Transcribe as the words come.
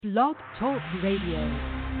Blog Talk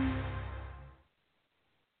Radio.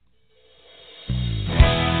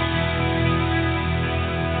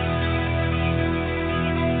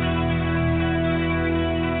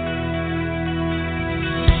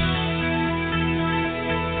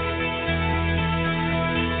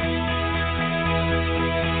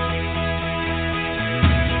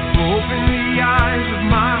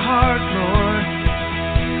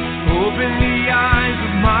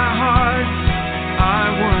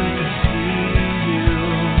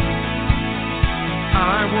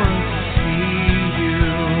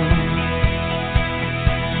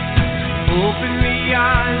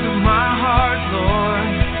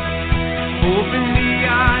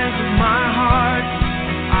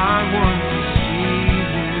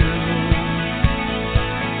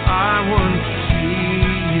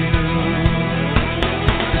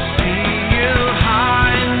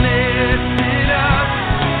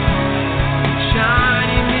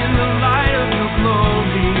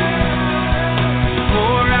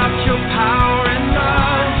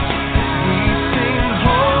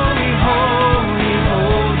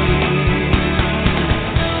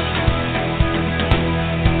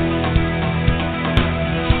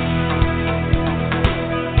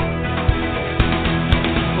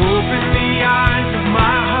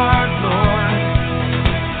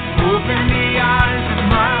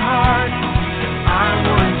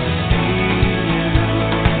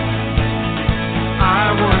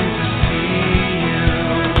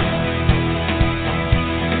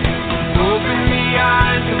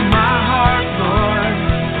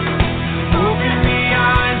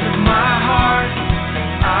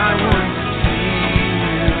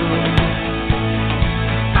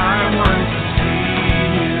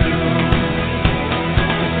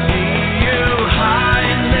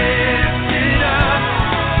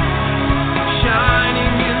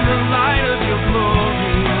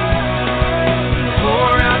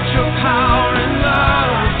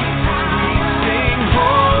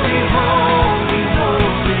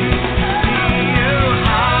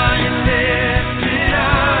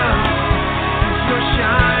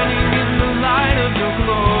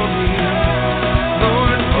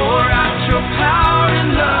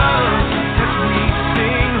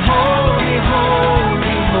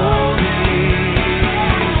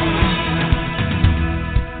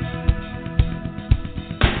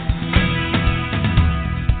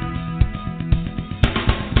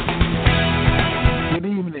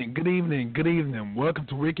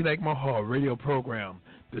 Reconnect My Heart radio program,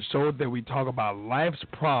 the show that we talk about life's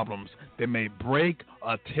problems that may break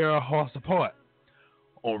or tear our hearts apart.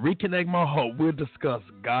 On Reconnect My Heart, we'll discuss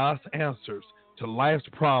God's answers to life's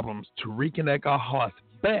problems to reconnect our hearts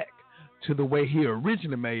back to the way He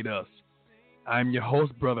originally made us. I'm your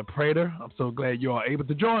host, Brother Prater. I'm so glad you are able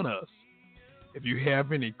to join us. If you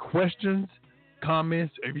have any questions,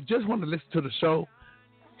 comments, or if you just want to listen to the show,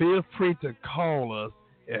 feel free to call us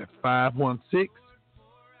at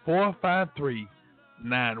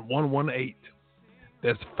 516-453-9118.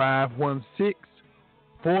 That's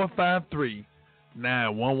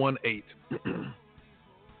 516-453-9118.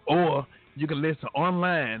 Or you can listen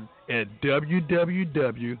online at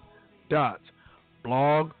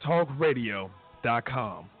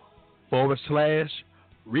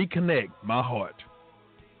www.blogtalkradio.com/reconnect my heart.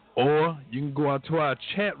 Or you can go out to our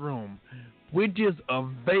chat room, which is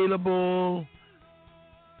available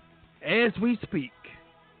as we speak.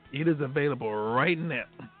 It is available right now.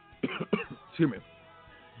 Excuse me.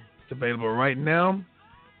 It's available right now.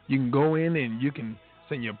 You can go in and you can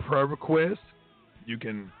send your prayer requests. You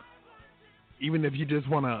can, even if you just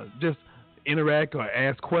want to just interact or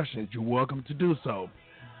ask questions, you're welcome to do so.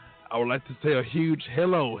 I would like to say a huge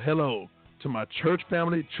hello to my church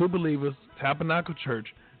family, True Believers, Tabernacle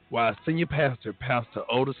Church, where our senior pastor, Pastor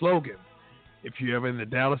Otis Logan. If you're ever in the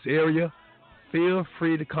Dallas area, feel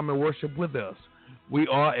free to come and worship with us. We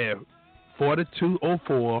are at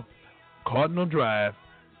 4204 Cardinal Drive,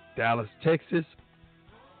 Dallas, Texas,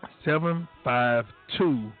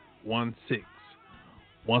 75216.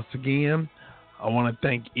 Once again, I want to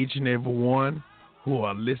thank each and every one who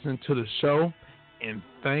are listening to the show, and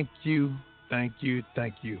thank you for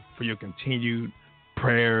your continued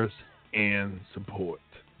prayers and support.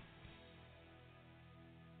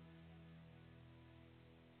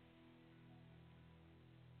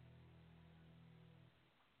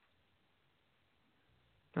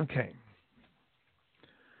 Okay.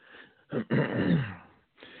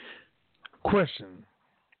 Question.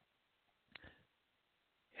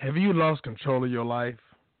 Have you lost control of your life?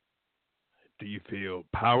 Do you feel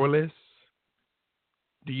powerless?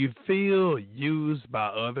 Do you feel used by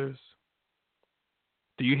others?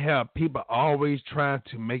 Do you have people always trying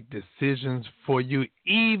to make decisions for you,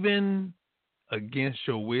 even against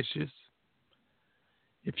your wishes?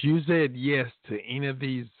 If you said yes to any of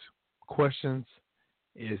these questions,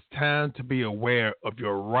 it's time to be aware of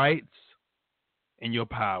your rights and your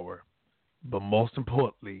power, but most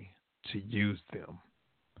importantly, to use them.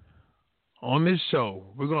 On this show,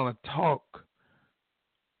 we're going to talk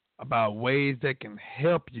about ways that can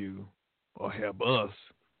help you or help us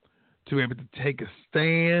to be able to take a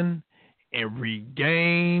stand and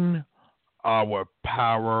regain our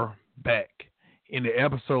power back in the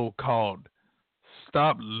episode called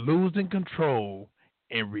Stop Losing Control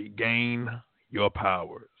and Regain Your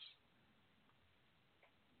Powers.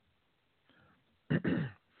 Excuse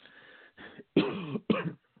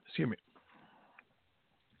me.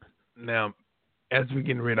 Now, as we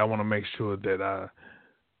get ready, I want to make sure that I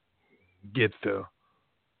get the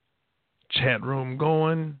chat room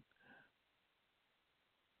going.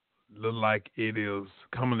 Look like it is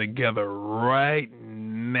coming together right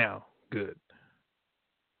now. Good.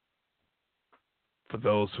 For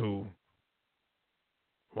those who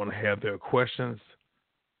want to have their questions,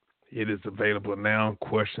 it is available now.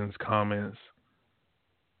 Questions, comments.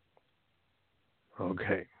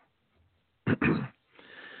 Okay.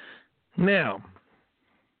 Now,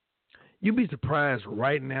 you'd be surprised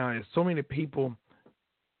right now. There's so many people,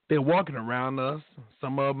 they're walking around us,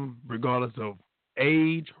 some of them regardless of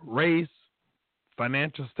age, race,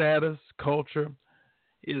 financial status, culture.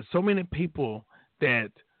 There's so many people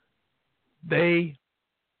that they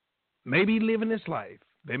may be living this life.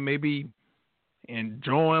 They may be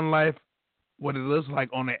enjoying life, what it looks like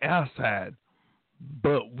on the outside.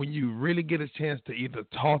 But when you really get a chance to either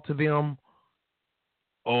talk to them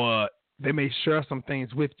or they may share some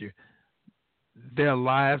things with you, their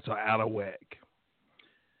lives are out of whack.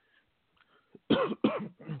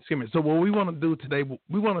 Excuse me. So what we want to do today,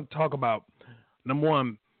 we want to talk about, number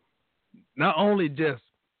one, not only just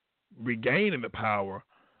regaining the power,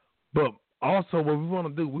 but also what we want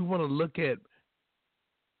to do, we want to look at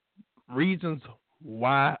reasons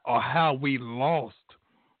why or how we lost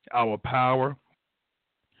our power.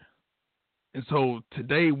 And so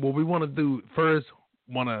today, what we want to do first,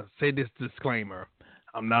 want to say this disclaimer.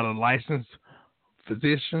 I'm not a licensed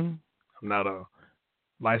physician. I'm not a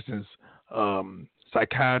licensed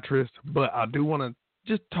psychiatrist, but I do want to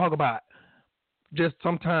just talk about just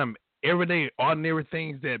sometimes everyday, ordinary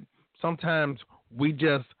things that sometimes we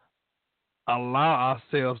just allow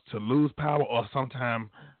ourselves to lose power or sometimes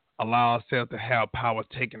allow ourselves to have power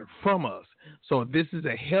taken from us. So this is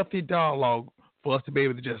a healthy dialogue for us to be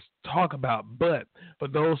able to just talk about. But for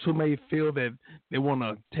those who may feel that they want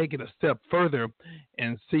to take it a step further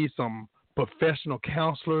and see some professional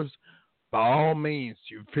counselors, by all means,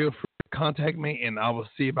 you feel free to contact me, and I will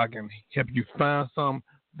see if I can help you find some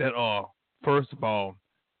that are, first of all,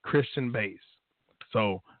 Christian-based.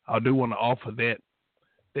 So I do want to offer that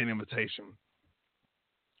invitation.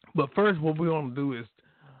 But first, what we want to do is,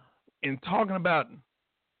 in talking about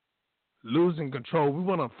losing control, we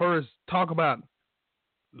want to first talk about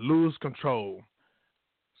lose control.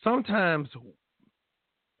 Sometimes,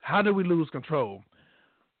 how do we lose control?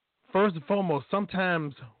 First and foremost,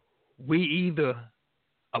 sometimes we either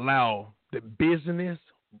allow the business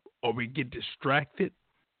or we get distracted,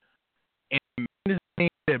 and many things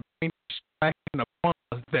that bring distraction upon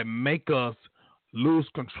us that make us lose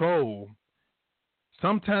control.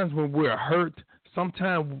 Sometimes when we're hurt,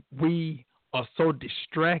 sometimes we are so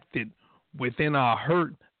distracted within our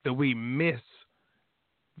hurt that we miss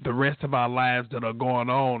the rest of our lives that are going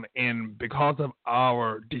on. And because of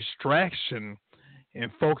our distraction and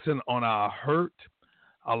focusing on our hurt,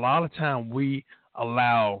 a lot of time we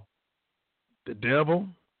allow the devil,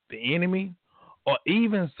 the enemy, or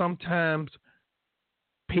even sometimes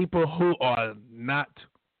people who are not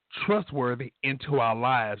trustworthy into our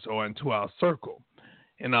lives or into our circle,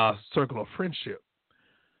 in our circle of friendship.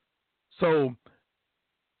 So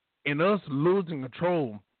in us losing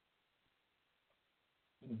control,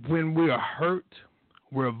 when we are hurt,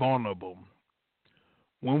 we're vulnerable.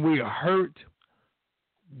 When we are hurt,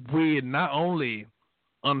 we're not only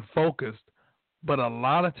unfocused, but a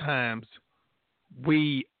lot of times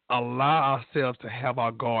we allow ourselves to have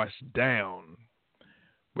our guards down.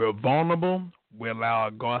 We're vulnerable. We allow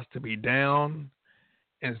our guards to be down.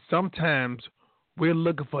 And sometimes we're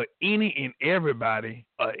looking for any and everybody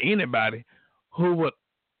or anybody who would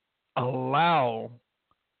allow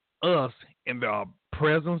us in their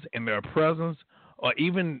presence, or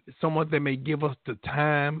even someone that may give us the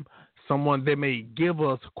time, someone that may give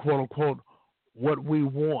us, quote unquote, what we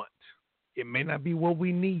want. It may not be what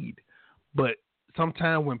we need, but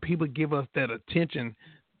sometimes when people give us that attention,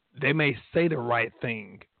 They may say the right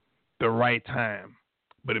thing, the right time,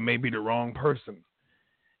 but it may be the wrong person.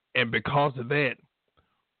 And because of that,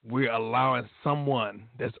 we're allowing someone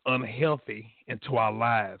that's unhealthy into our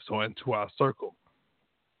lives or into our circle.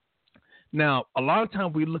 Now, a lot of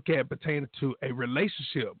times we look at pertaining to a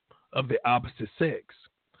relationship of the opposite sex,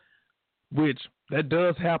 which that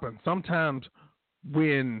does happen. Sometimes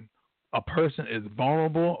when a person is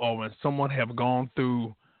vulnerable or when someone have gone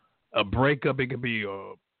through a breakup, it could be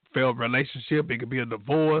a failed relationship, it could be a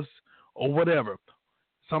divorce or whatever.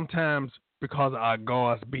 Sometimes because our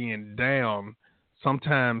guards being down,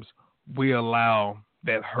 sometimes we allow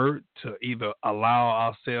that hurt to either allow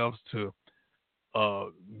ourselves to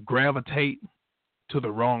gravitate to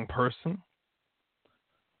the wrong person,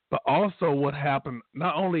 but also what happened,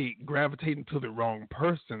 not only gravitating to the wrong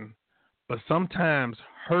person, but sometimes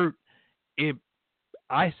hurt, it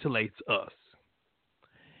isolates us.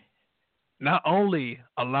 Not only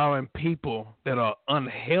allowing people that are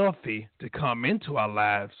unhealthy to come into our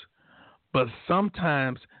lives, but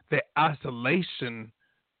sometimes the isolation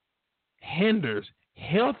hinders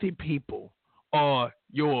healthy people or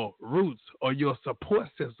your roots or your support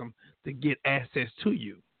system to get access to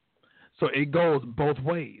you. So it goes both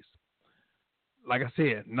ways. Like I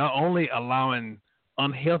said, not only allowing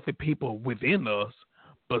unhealthy people within us,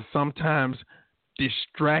 but sometimes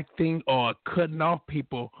distracting or cutting off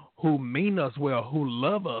people who mean us well, who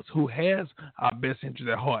love us, who has our best interest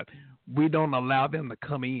at heart. We don't allow them to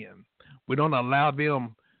come in. We don't allow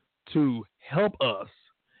them to help us.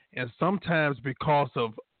 And sometimes because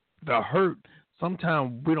of the hurt,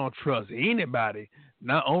 sometimes we don't trust anybody,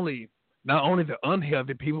 not only the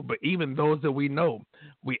unhealthy people, but even those that we know.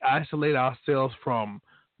 We isolate ourselves from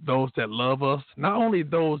those that love us, not only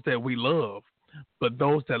those that we love, but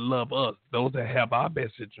those that love us, those that have our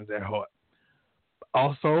best interests at heart.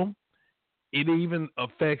 Also, it even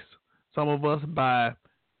affects some of us by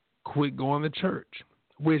quit going to church,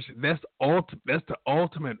 which that's the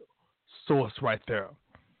ultimate source right there.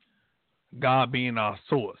 God being our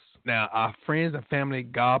source. Now, our friends and family,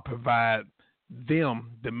 God provide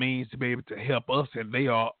them the means to be able to help us, and they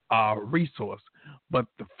are our resource. But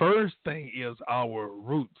the first thing is our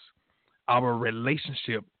roots, our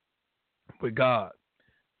relationship with God.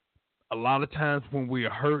 A lot of times when we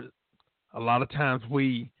are hurt, a lot of times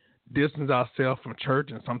we distance ourselves from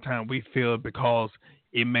church, and sometimes we feel because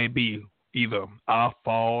it may be either our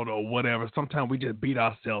fault or whatever. Sometimes we just beat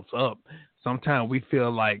ourselves up. Sometimes we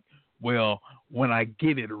feel like, well, when I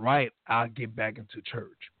get it right, I'll get back into church.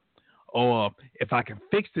 Or if I can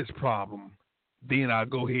fix this problem, then I'll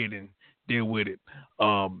go ahead and deal with it.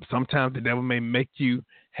 Sometimes the devil may make you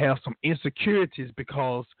have some insecurities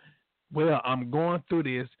because, well, I'm going through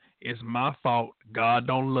this. It's my fault. God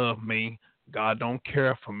don't love me. God don't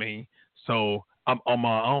care for me. So I'm on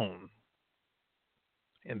my own.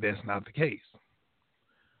 And that's not the case.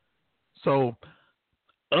 So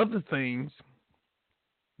other things,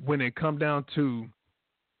 when it comes down to,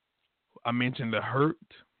 I mentioned the hurt,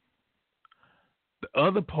 the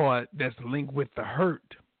other part that's linked with the hurt,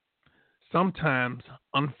 sometimes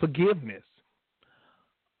unforgiveness.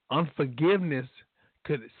 Unforgiveness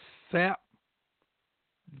could sap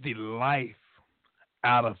the life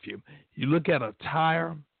out of you. You look at a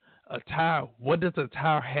tire, what does a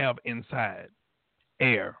tire have inside?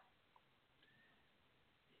 Air.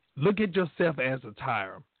 Look at yourself as a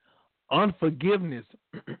tire. Unforgiveness,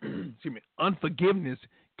 unforgiveness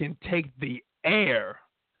can take the air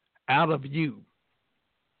out of you.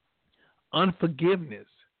 Unforgiveness,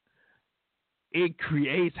 it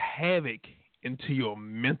creates havoc into your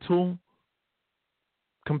mental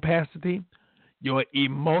capacity, your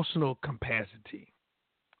emotional capacity.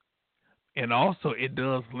 And also it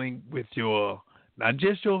does link with your, not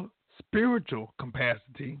just your spiritual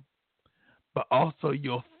capacity, but also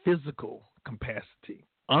your physical capacity.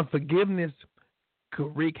 Unforgiveness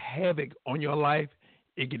could wreak havoc on your life.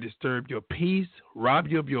 It can disturb your peace, rob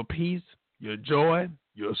you of your peace, your joy,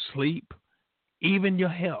 your sleep, even your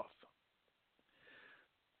health.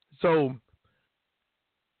 So,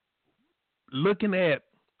 looking at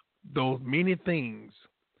those many things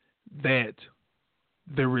that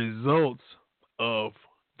the results of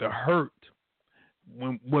the hurt,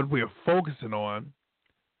 what we're focusing on,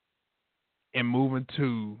 and moving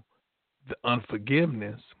to the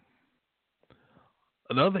unforgiveness,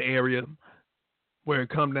 another area where it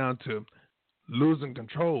comes down to losing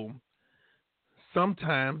control,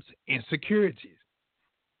 sometimes insecurities.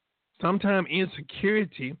 Sometimes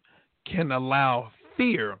insecurity can allow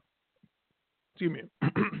fear,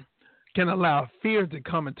 can allow fear to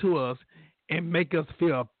come into us and make us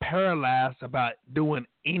feel paralyzed about doing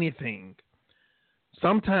anything.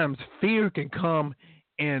 sometimes fear can come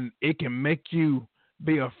and it can make you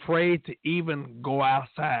be afraid to even go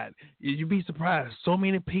outside. You'd be surprised. So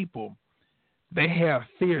many people, they have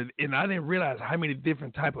fear, and I didn't realize how many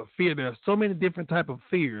different type of fear. There are so many different type of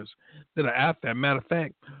fears that are out there. Matter of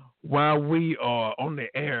fact, while we are on the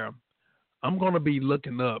air, I'm going to be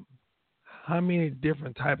looking up how many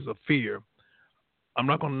different types of fear. I'm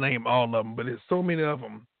not going to name all of them, but there's so many of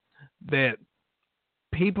them that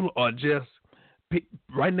people are just,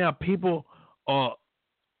 right now, people are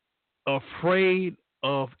afraid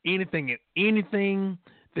of anything, and anything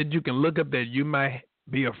that you can look up that you might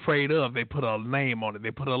be afraid of, they put a name on it. They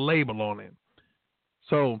put a label on it.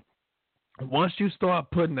 So once you start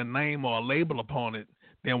putting a name or a label upon it,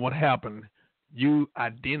 then what happened? You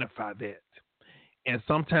identify that. And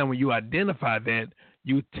sometimes when you identify that,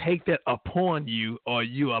 you take that upon you, or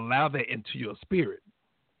you allow that into your spirit.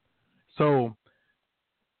 So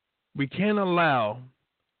we can't allow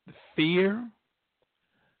the fear,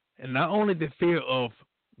 and not only the fear of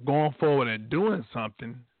going forward and doing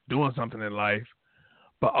something in life,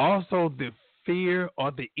 but also the fear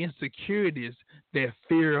or the insecurities that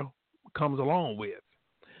fear comes along with.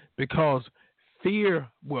 Because fear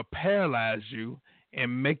will paralyze you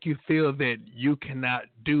and make you feel that you cannot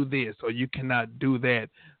do this or you cannot do that.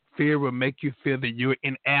 Fear will make you feel that you're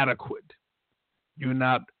inadequate. You're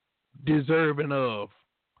not deserving of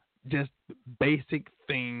just basic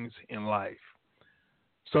things in life.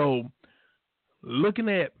 So looking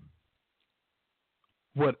at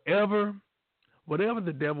whatever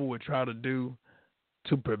the devil would try to do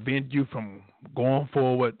to prevent you from going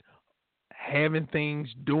forward, having things,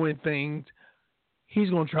 doing things, he's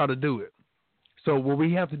going to try to do it. So what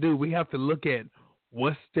we have to do, we have to look at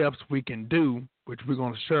what steps we can do, which we're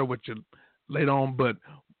going to share with you later on. But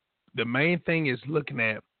the main thing is looking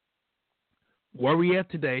at where we at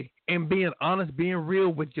today and being honest, being real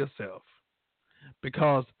with yourself.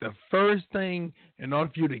 Because the first thing, in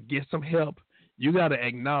order for you to get some help, you got to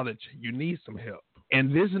acknowledge you need some help.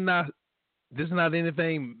 And this is not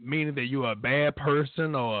anything meaning that you're a bad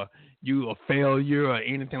person or you a failure or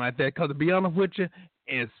anything like that. Because to be honest with you,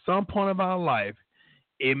 at some point of our life,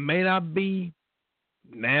 it may not be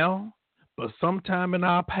now, but sometime in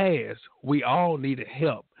our past, we all needed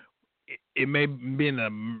help. It may be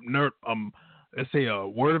let's say a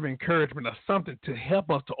word of encouragement or something to help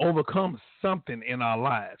us to overcome something in our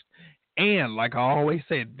lives. And like I always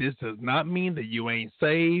say, this does not mean that you ain't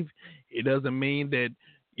saved. It doesn't mean that,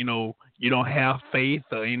 you don't have faith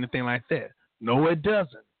or anything like that. No, it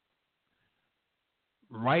doesn't.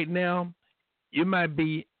 Right now, it might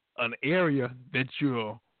be an area that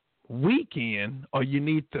you're weak in or you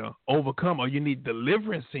need to overcome or you need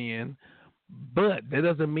deliverance in, but that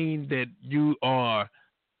doesn't mean that you are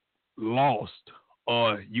lost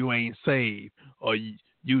or you ain't saved or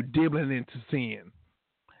you dibbling into sin.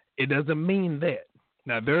 It doesn't mean that.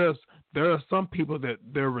 Now, there are some people that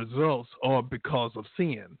their results are because of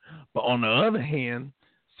sin. But on the other hand,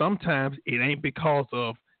 sometimes it ain't because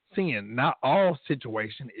of sin. Not all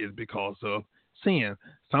situation is because of sin.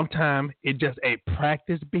 Sometimes it's just a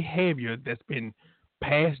practice behavior that's been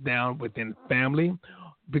passed down within family.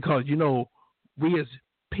 Because, we as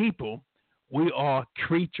people, we are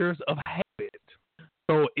creatures of habit.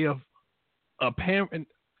 So if a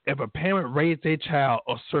parent raised a child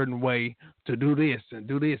a certain way to do this and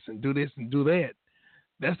do this and do this and do that,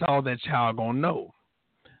 that's all that child gonna know.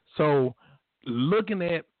 So looking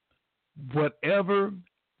at whatever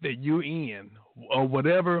that you're in or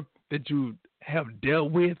whatever that you have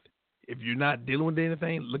dealt with, if you're not dealing with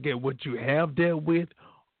anything, look at what you have dealt with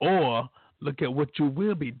or look at what you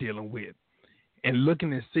will be dealing with and looking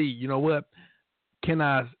to see, what, can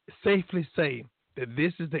I safely say that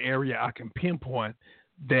this is the area I can pinpoint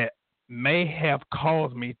that may have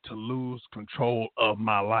caused me to lose control of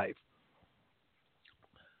my life.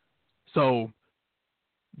 So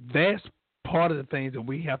that's part of the things that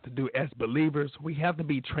we have to do as believers. We have to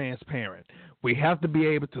be transparent. We have to be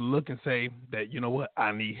able to look and say that,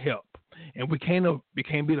 I need help. And we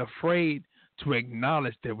can't be afraid to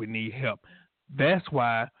acknowledge that we need help. That's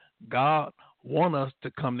why God wants us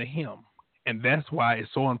to come to him. And that's why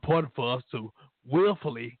it's so important for us to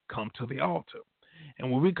willfully come to the altar.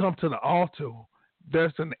 And when we come to the altar,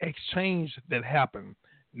 there's an exchange that happens.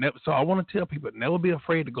 So I want to tell people, never be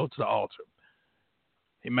afraid to go to the altar.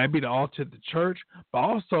 It might be the altar at the church, but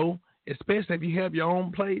also, especially if you have your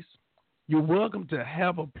own place, you're welcome to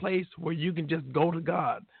have a place where you can just go to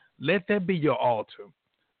God. Let that be your altar.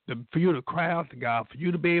 For you to cry out to God, for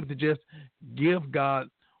you to be able to just give God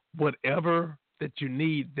whatever that you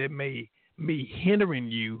need that may be hindering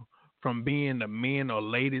you from being the men or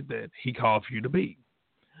ladies that he called for you to be.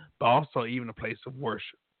 but also even a place of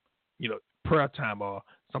worship. Prayer time, or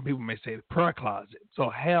some people may say the prayer closet. So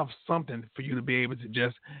have something for you to be able to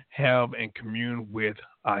just have and commune with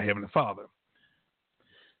our Heavenly Father.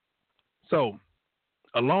 So,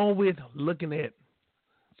 along with looking at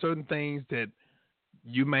certain things that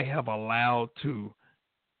you may have allowed to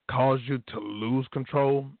cause you to lose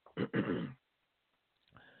control,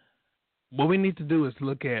 what we need to do is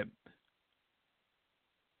look at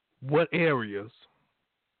what areas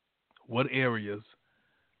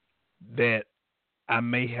that I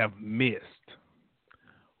may have missed.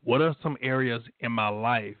 What are some areas in my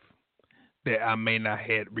life that I may not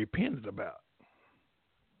have repented about?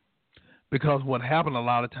 Because what happened a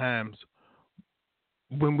lot of times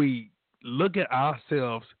when we look at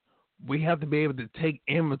ourselves, we have to be able to take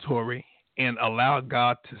inventory and allow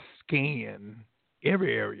God to scan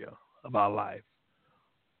every area of our life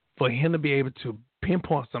for Him to be able to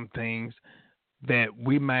pinpoint some things that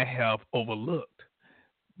we might have overlooked,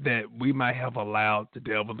 that we might have allowed the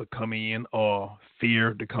devil to come in, or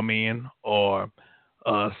fear to come in, or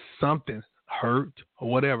something hurt or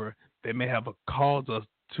whatever that may have caused us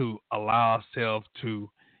to allow ourselves to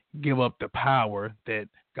give up the power that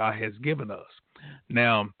God has given us.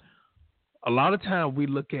 Now, a lot of times we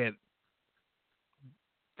look at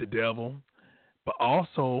the devil, but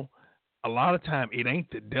also a lot of time it ain't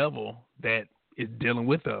the devil that is dealing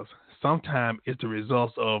with us. Sometimes it's the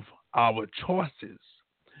results of our choices.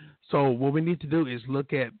 So what we need to do is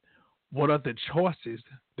look at what are the choices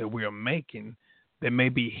that we are making that may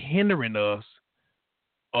be hindering us,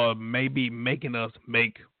 or maybe making us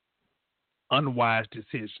make unwise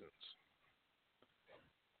decisions.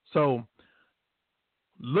 So,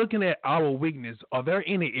 looking at our weakness, are there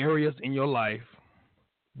any areas in your life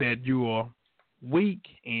that you are weak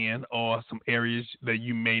in, or some areas that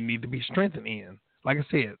you may need to be strengthened in? Like I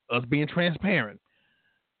said, us being transparent.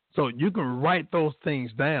 So you can write those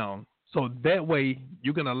things down, so that way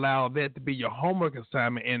you can allow that to be your homework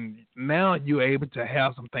assignment, and now you're able to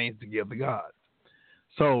have some things to give to God.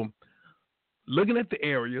 So, looking at the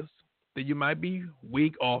areas that you might be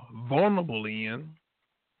weak or vulnerable in,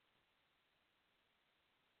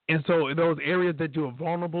 and so in those areas that you're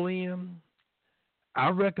vulnerable in, I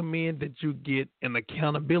recommend that you get an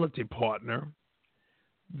accountability partner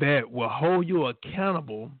that will hold you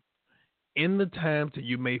accountable in the times that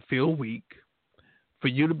you may feel weak, for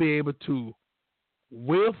you to be able to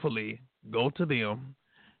willfully go to them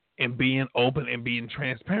and being open and being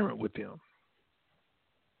transparent with them.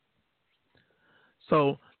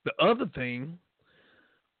 So the other thing,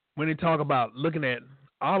 when they talk about looking at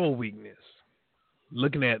our weakness,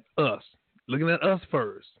 looking at us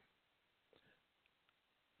first.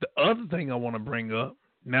 The other thing I want to bring up,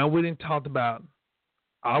 now we didn't talk about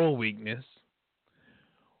our weakness,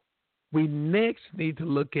 we next need to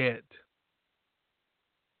look at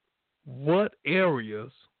what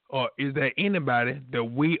areas, or is there anybody that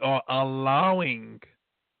we are allowing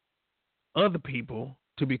other people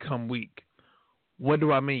to become weak? What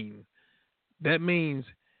do I mean? That means,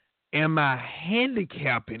 am I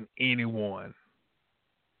handicapping anyone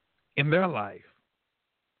in their life?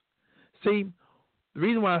 See, the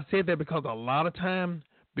reason why I said that, because a lot of times,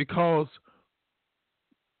 because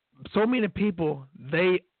so many people,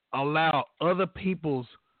 they allow other people's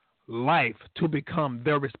life to become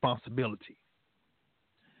their responsibility.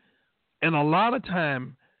 And a lot of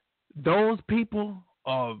time, those people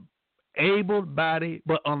are able-bodied,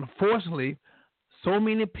 but unfortunately, so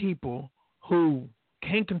many people who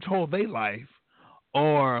can't control their life,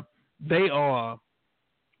 or they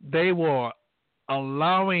were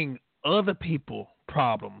allowing other people's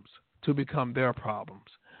problems to become their problems.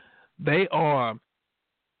 They are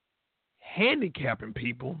handicapping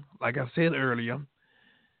people, like I said earlier.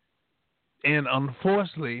 And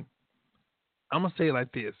unfortunately, I'm going to say it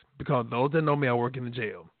like this, because those that know me, I work in the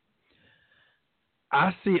jail.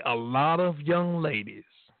 I see a lot of young ladies,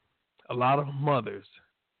 a lot of mothers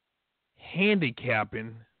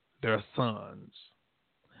handicapping their sons.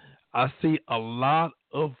 I see a lot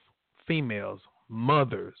of females,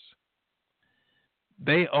 mothers,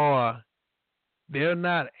 they're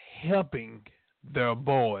not helping their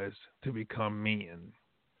boys to become men.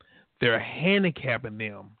 They're handicapping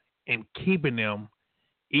them and keeping them,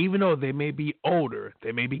 even though they may be older,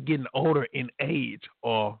 they may be getting older in age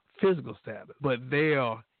or physical status, but they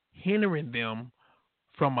are hindering them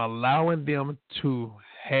from allowing them to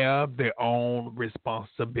have their own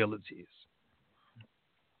responsibilities.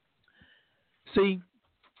 See,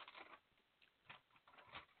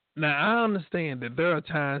 now I understand that there are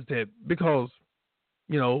times that, because,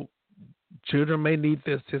 children may need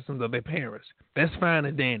the assistance of their parents. That's fine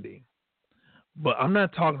and dandy. But I'm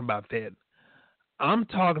not talking about that. I'm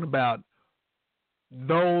talking about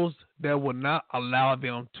those that will not allow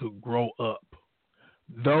them to grow up,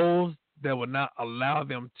 those that will not allow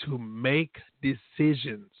them to make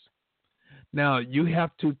decisions. Now, you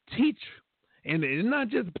have to teach, and it's not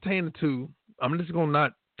just pertaining to, I'm just going to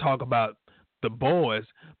not talk about the boys,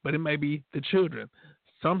 but it may be the children.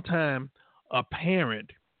 Sometimes a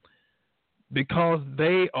parent, because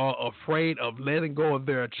they are afraid of letting go of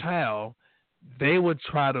their child, they would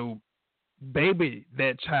try to baby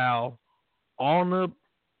that child on up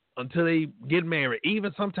until they get married.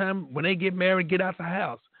 Even sometimes when they get married, get out the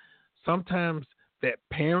house. Sometimes that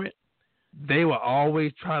parent, they will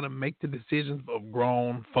always try to make the decisions of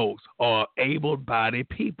grown folks or able-bodied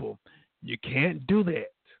people. You can't do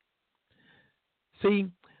that. See,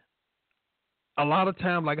 a lot of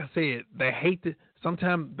times, like I said, they hate to.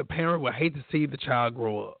 Sometimes the parent will hate to see the child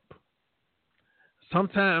grow up.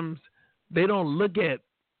 Sometimes they don't look at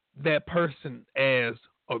that person as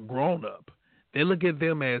a grown-up. They look at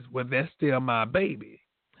them as, well, that's still my baby.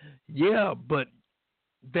 Yeah, but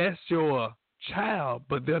that's your child,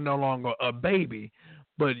 but they're no longer a baby.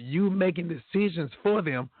 But you making decisions for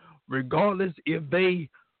them, regardless if they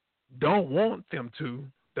don't want them to,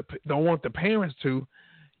 don't want the parents to,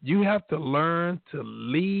 you have to learn to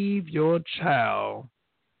leave your child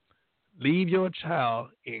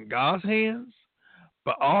in God's hands,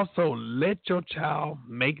 but also let your child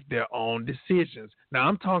make their own decisions. Now,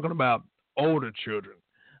 I'm talking about older children.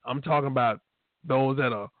 I'm talking about those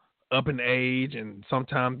that are up in age and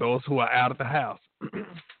sometimes those who are out of the house.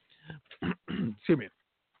 Excuse me.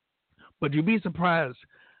 But you'd be surprised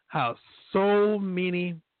how so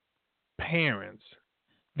many parents,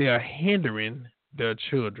 they are hindering their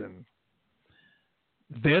children.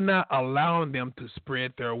 They're not allowing them to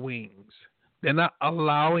spread their wings. They're not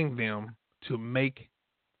allowing them to make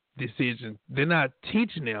decisions. They're not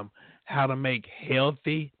teaching them how to make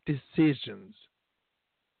healthy decisions.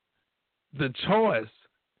 The choice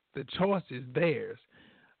is theirs.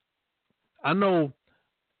 I know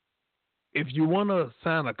if you want to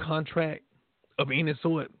sign a contract of any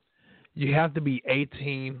sort, you have to be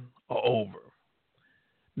 18 or over.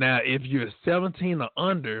 Now, if you're 17 or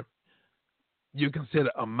under, you're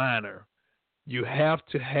considered a minor. You have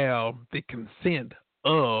to have the consent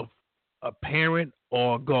of a parent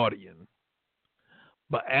or a guardian.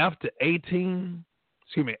 But after 18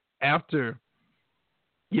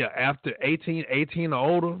 or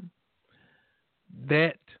older,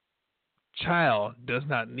 that child does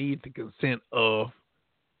not need the consent of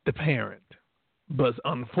the parent. But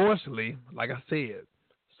unfortunately, like I said,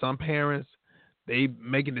 some parents, they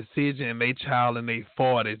make a decision and they child in their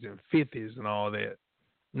 40s and 50s and all that.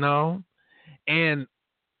 No. And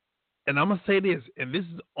I'm going to say this, and this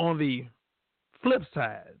is on the flip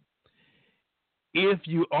side. If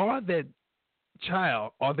you are that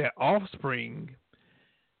child or that offspring,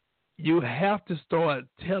 you have to start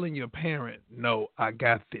telling your parent, no, I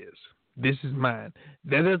got this. This is mine.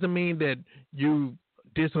 That doesn't mean that you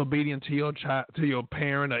disobedient to your child, to your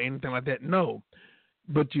parent or anything like that. No.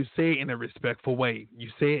 But you say it in a respectful way. You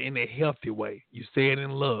say it in a healthy way. You say it in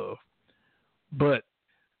love. But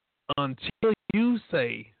until you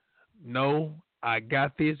say, no, I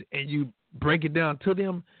got this, and you break it down to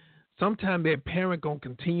them, sometimes that parent going to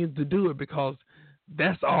continue to do it because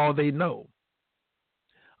that's all they know.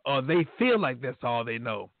 Or they feel like that's all they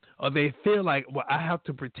know. Or they feel like, well, I have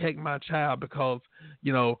to protect my child because,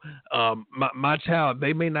 my child,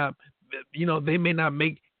 they may not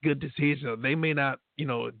make good decisions. Or they may not,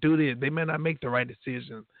 do this. They may not make the right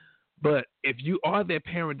decision. But if you are that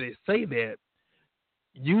parent that say that,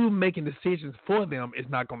 you making decisions for them is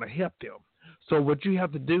not going to help them. So what you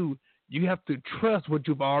have to do, you have to trust what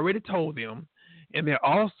you've already told them. And then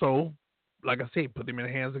also, like I said, put them in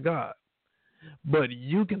the hands of God. But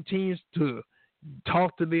you continue to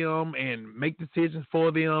talk to them and make decisions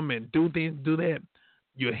for them and do things, do that,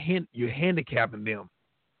 you're handicapping them.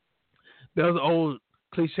 There's an old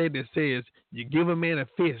cliche that says, you give a man a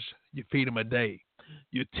fish, you feed him a day.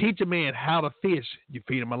 You teach a man how to fish, you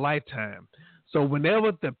feed him a lifetime. So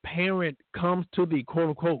whenever the parent comes to the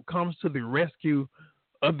quote-unquote, comes to the rescue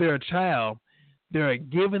of their child, they're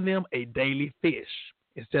giving them a daily fish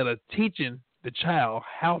instead of teaching the child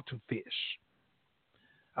how to fish.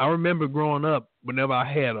 I remember growing up, whenever I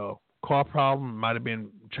had a car problem, might have been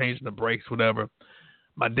changing the brakes, whatever,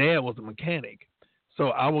 my dad was a mechanic. So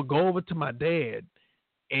I would go over to my dad,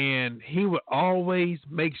 and he would always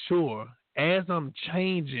make sure as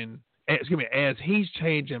he's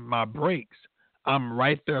changing my brakes, I'm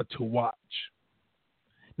right there to watch.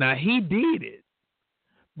 Now, he did it,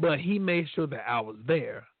 but he made sure that I was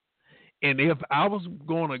there. And if I was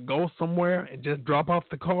going to go somewhere and just drop off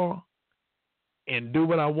the car and do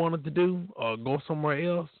what I wanted to do or go somewhere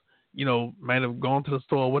else, might have gone to the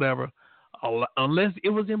store or whatever, unless it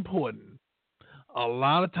was important, a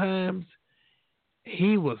lot of times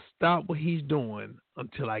he would stop what he's doing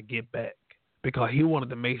until I get back because he wanted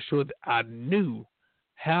to make sure that I knew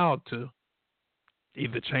how to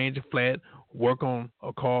either change a flat, work on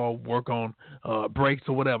a car, work on brakes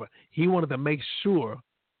or whatever. He wanted to make sure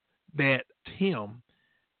that Tim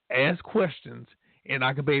asked questions and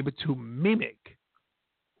I could be able to mimic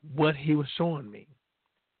what he was showing me.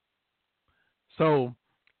 So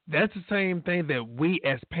that's the same thing that we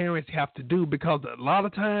as parents have to do, because a lot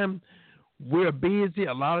of time we're busy.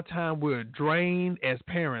 A lot of time we're drained as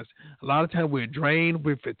parents. A lot of time we're drained,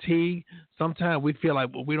 we're fatigued. Sometimes we feel like,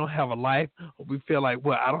 well, we don't have a life. Or we feel like,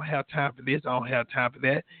 well, I don't have time for this. I don't have time for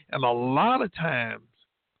that. And a lot of times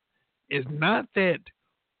it's not that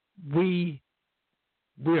we're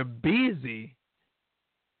busy.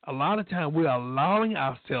 A lot of times we're allowing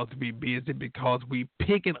ourselves to be busy because we're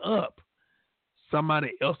picking up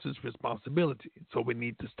somebody else's responsibility. So we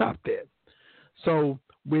need to stop that. So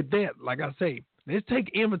with that, like I say, let's take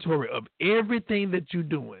inventory of everything that you're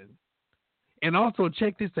doing. And also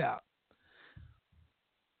check this out.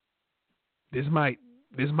 This might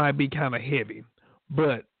be kind of heavy,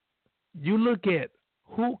 but you look at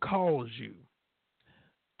who calls you.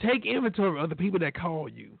 Take inventory of the people that call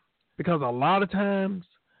you, because a lot of times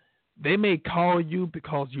they may call you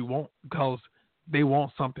because they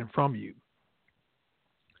want something from you.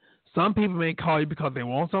 Some people may call you because they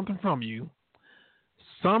want something from you.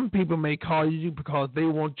 Some people may call you because they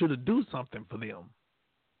want you to do something for them.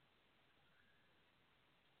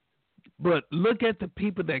 But look at the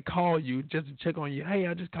people that call you just to check on you. Hey,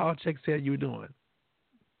 I just called, check, see how you doing.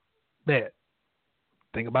 That.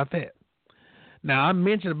 Think about that. Now, I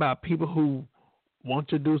mentioned about people who want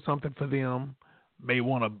to do something for them, may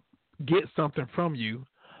want to get something from you,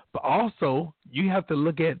 but also you have to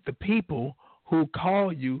look at the people who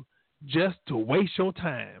call you just to waste your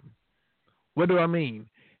time. What do I mean?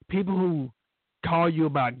 People who call you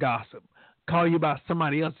about gossip, call you about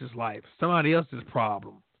somebody else's life, somebody else's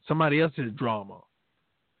problem, somebody else's drama.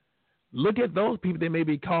 Look at those people that may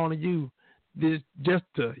be calling you just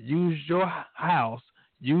to use your house,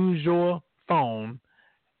 use your phone,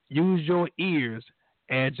 use your ears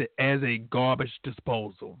as a garbage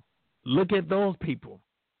disposal. Look at those people.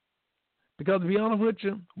 Because to be honest with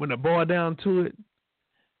you, when it boils down to it,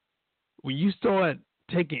 when you start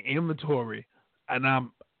taking inventory, and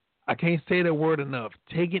I can't say that word enough,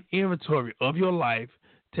 taking inventory of your life,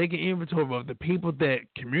 taking inventory of the people that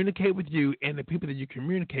communicate with you and the people that you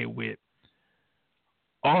communicate with,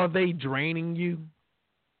 are they draining you?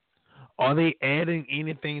 Are they adding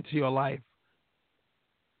anything to your life?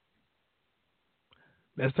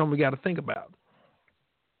 That's something we got to think about.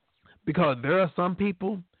 Because there are some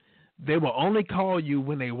people, they will only call you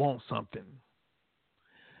when they want something.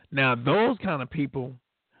 Now, those kind of people,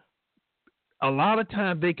 a lot of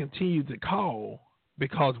times they continue to call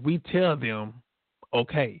because we tell them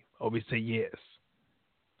okay, or we say yes.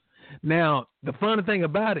 Now, the funny thing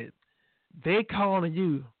about it, they calling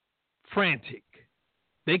you frantic.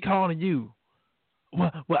 They calling you,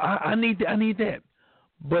 well, I need that.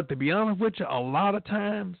 But to be honest with you, a lot of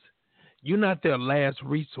times you're not their last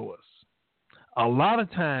resource. A lot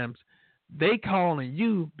of times they calling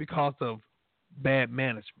you because of bad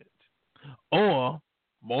management, or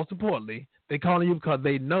most importantly, they calling you because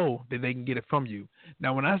they know that they can get it from you.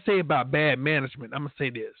 Now, when I say about bad management, I'm gonna say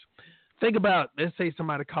this. Think about, let's say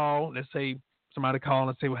somebody call. Let's say somebody call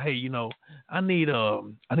and say, well, hey, I need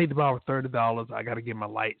to borrow $30. I got to get my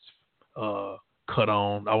lights cut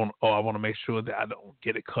on. I want to make sure that I don't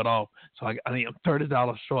get it cut off. So I need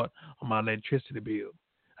 $30 short on my electricity bill.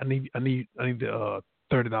 I need the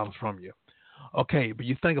 $30 from you. Okay, but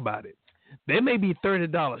you think about it. They may be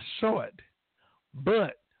 $30 short,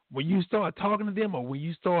 but when you start talking to them or when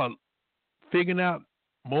you start figuring out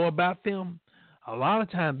more about them, a lot of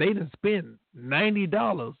times they didn't spend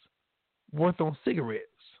 $90 worth on cigarettes.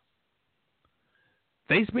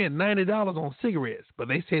 They spent $90 on cigarettes, but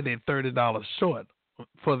they say they're $30 short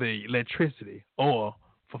for the electricity or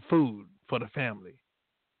for food for the family.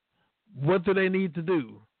 What do they need to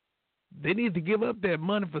do? They need to give up that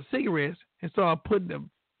money for cigarettes and start putting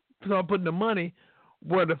the money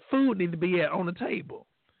where the food needs to be at on the table.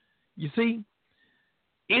 You see,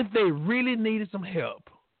 if they really needed some help,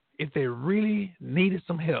 they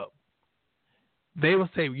will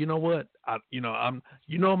say, you know what, I'm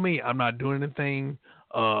not doing anything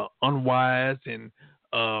unwise, and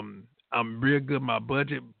I'm real good with my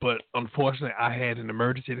budget, but unfortunately, I had an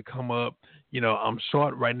emergency to come up. I'm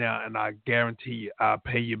short right now, and I guarantee you, I'll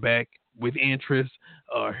pay you back with interest.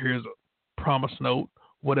 Here's a promise note,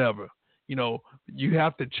 whatever. You know, you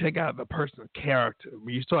have to check out the person's character.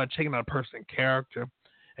 When you start checking out a person's character,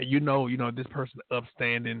 and this person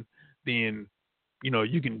upstanding, then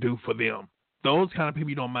you can do for them. Those kind of people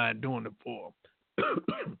you don't mind doing it for.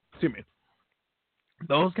 Excuse me.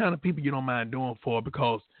 Those kind of people you don't mind doing for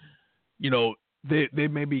because they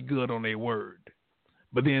may be good on their word,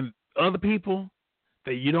 but then other people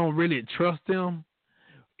that you don't really trust them.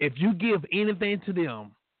 If you give anything to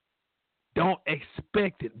them, don't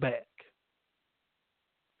expect it back.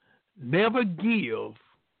 Never give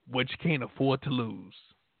what you can't afford to lose.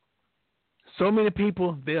 So many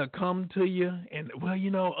people, they'll come to you and,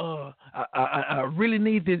 I really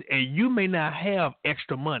need this, and you may not have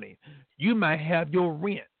extra money. You might have your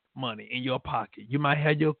rent money in your pocket. You might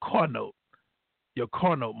have your car note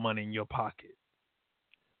money in your pocket.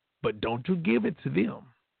 But don't you give it to them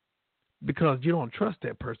because you don't trust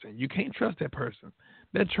that person. You can't trust that person.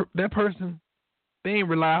 That person, they ain't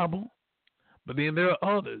reliable. But then there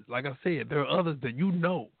are others, like I said, there are others that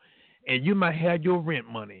and you might have your rent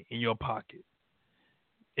money in your pocket.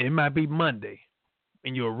 It might be Monday,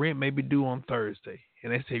 and your rent may be due on Thursday.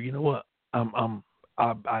 And they say, you know what?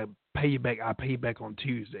 I pay you back. I pay you back on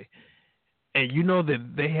Tuesday. And you know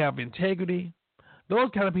that they have integrity. Those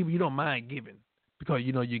kind of people you don't mind giving because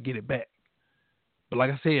you get it back. But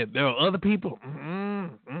like I said, there are other people.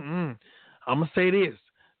 I'm gonna say this: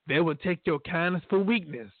 they will take your kindness for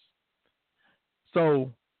weakness.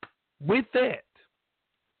 So, with that,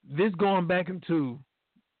 this going back into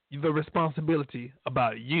the responsibility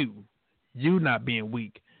about you not being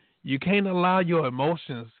weak. You can't allow your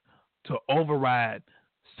emotions to override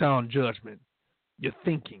sound judgment, your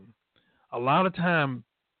thinking. A lot of time,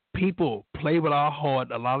 people play with our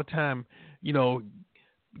heart. A lot of time,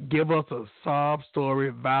 give us a sob story,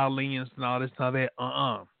 violins, and all this and all that.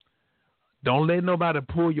 Don't let nobody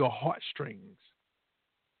pull your heartstrings.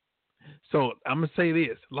 So I'm gonna say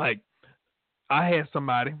this: like, I had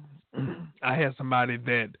somebody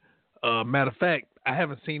that, matter of fact, I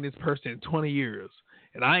haven't seen this person in 20 years,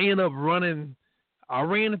 and I ran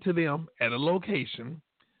into them at a location.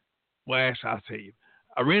 Well, actually, I'll tell you,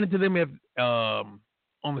 I ran into them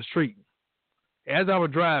on the street as I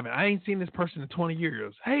was driving. I ain't seen this person in 20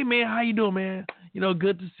 years. Hey man, how you doing, man?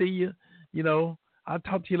 Good to see you. I'll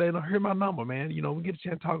talk to you later. Here's my number, man. We get a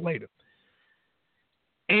chance to talk later.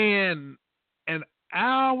 And an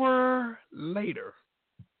hour later,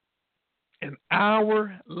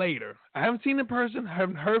 I haven't seen the person,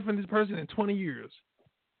 haven't heard from this person in 20 years.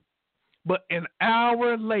 But an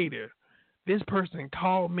hour later, this person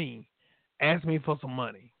called me, asked me for some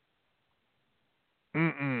money.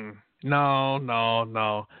 No.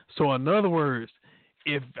 So in other words,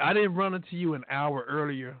 if I didn't run into you an hour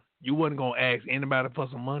earlier, you wasn't going to ask anybody for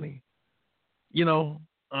some money? No.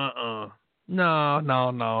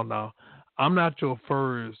 I'm not your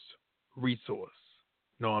first resource.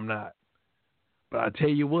 No, I'm not. But I tell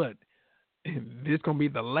you what, this going to be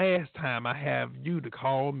the last time I have you to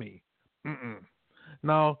call me.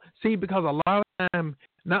 No, see, because a lot of time,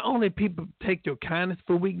 not only people take your kindness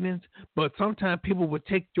for weakness, but sometimes people will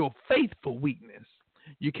take your faith for weakness.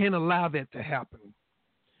 You can't allow that to happen.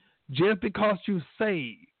 Just because you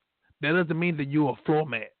saved, that doesn't mean that you're a floor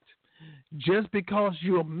mat. Just because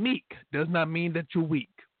you're meek does not mean that you're weak.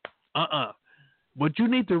 What you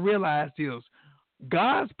need to realize is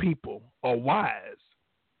God's people are wise.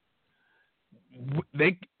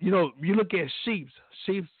 They, you look at sheep,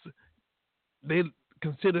 they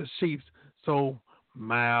consider sheep so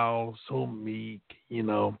mild, so meek,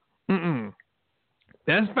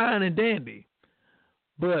 That's fine and dandy.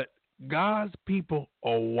 But God's people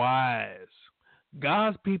are wise.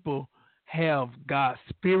 God's people have God's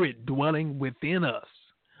spirit dwelling within us.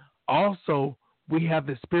 Also, we have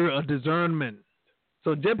the spirit of discernment.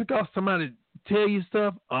 So just because somebody tell you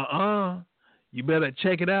stuff, you better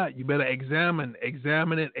check it out. You better examine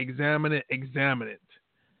it.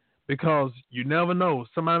 Because you never know.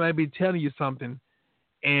 Somebody may be telling you something,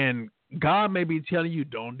 and God may be telling you,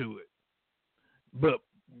 don't do it. But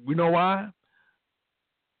you know why?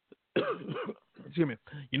 Excuse me.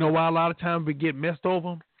 You know why a lot of times we get messed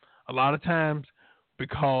over? A lot of times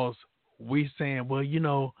because we saying, well,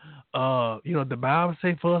 the Bible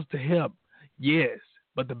say for us to help. Yes,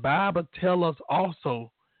 but the Bible tell us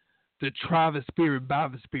also to try the Spirit by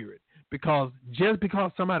the Spirit. Because just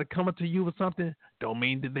because somebody coming to you with something don't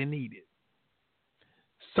mean that they need it.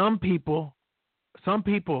 Some people,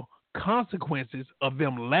 consequences of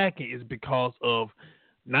them lacking is because of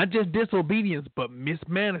Not just disobedience, but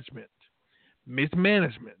mismanagement.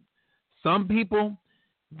 Mismanagement. Some people,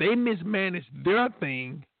 they mismanage their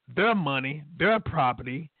thing, their money, their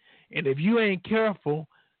property, and if you ain't careful,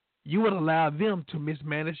 you would allow them to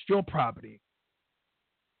mismanage your property.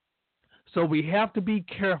 So we have to be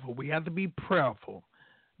careful. We have to be prayerful,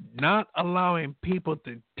 not allowing people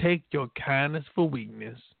to take your kindness for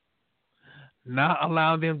weakness, not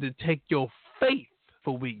allowing them to take your faith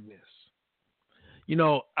for weakness.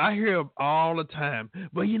 I hear all the time,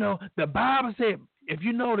 but the Bible said, if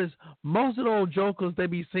you notice, most of those jokers they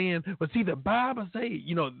be saying, but see, the Bible say,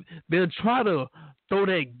 they'll try to throw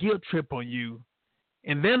that guilt trip on you,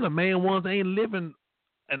 and then the main ones ain't living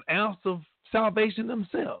an ounce of salvation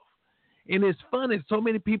themselves. And it's funny, so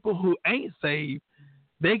many people who ain't saved,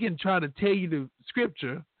 they can try to tell you the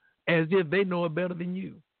scripture as if they know it better than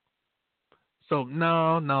you. So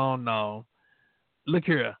no. Look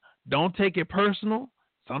here, don't take it personal.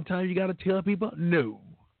 Sometimes you got to tell people no.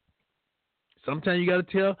 Sometimes you got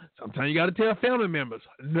to tell family members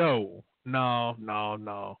no. And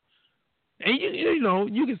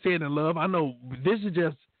you can say it in love. I know this is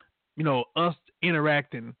just, us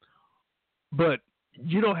interacting, but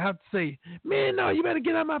you don't have to say, man, no, you better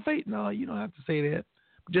get out of my face. No, you don't have to say that.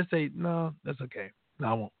 Just say, no, that's okay. No,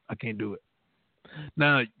 I won't. I can't do it.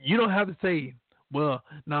 Now, you don't have to say,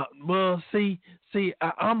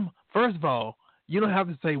 I'm first of all, you don't have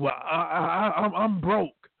to say, well, I'm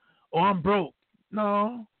broke or I'm broke.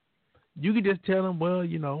 No, you can just tell them, well,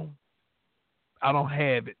 I don't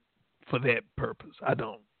have it for that purpose. I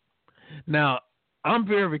don't. Now, I'm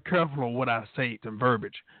very careful on what I say in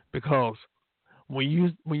verbiage because when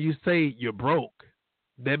you say you're broke,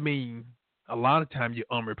 that means a lot of times you're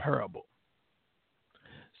unrepairable.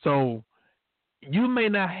 So you may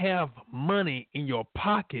not have money in your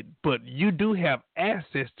pocket, but you do have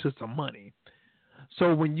access to some money.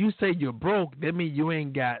 So when you say you're broke, that means you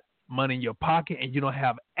ain't got money in your pocket and you don't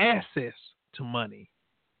have access to money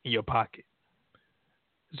in your pocket.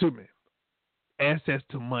 Excuse me. Access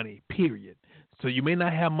to money, period. So you may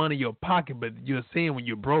not have money in your pocket, but you're saying when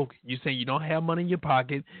you're broke, you're saying you don't have money in your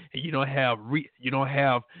pocket and you don't have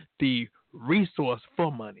the resource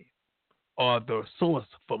for money or the source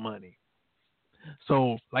for money.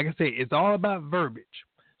 So, like I said, it's all about verbiage.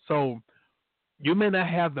 So you may not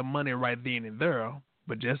have the money right then and there,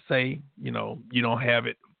 but just say, you don't have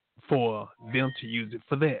it for them to use it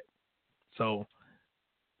for that. So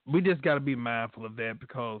we just got to be mindful of that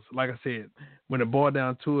because, like I said, when it boils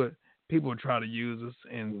down to it, people try to use us,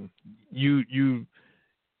 and you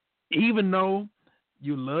even though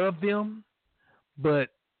you love them, but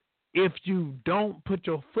if you don't put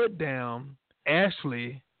your foot down,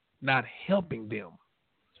 actually not helping them.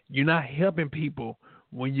 You're not helping people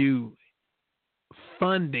when you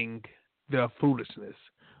funding their foolishness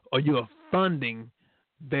or you're funding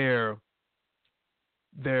their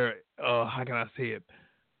how can I say it?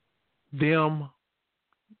 Them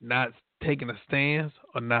not taking a stance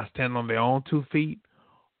or not standing on their own 2 feet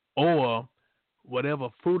or whatever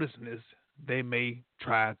foolishness they may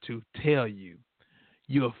try to tell you.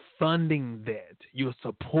 You're funding that. You're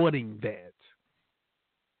supporting that.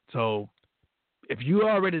 So if you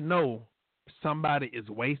already know somebody is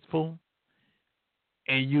wasteful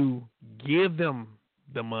and you give them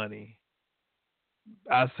the money,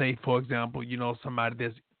 I say, for example, somebody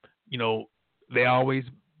that's, they always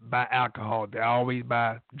buy alcohol. They always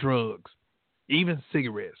buy drugs, even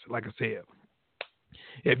cigarettes, like I said.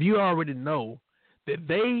 If you already know that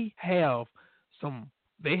they have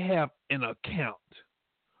an account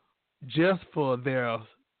just for their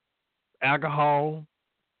alcohol,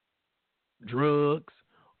 drugs,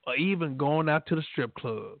 or even going out to the strip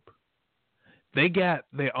club. They got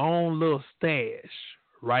their own little stash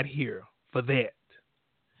right here for that.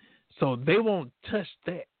 So they won't touch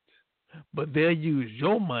that, but they'll use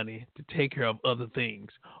your money to take care of other things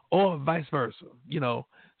or vice versa,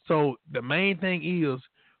 So the main thing is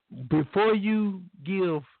before you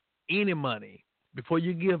give any money, before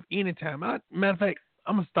you give any time, matter of fact,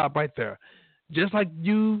 I'm going to stop right there. Just like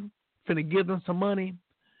you finna give them some money,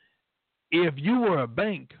 if you were a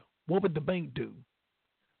bank, what would the bank do?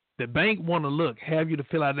 The bank want to have you to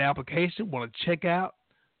fill out the application, want to check out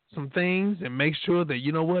some things and make sure that,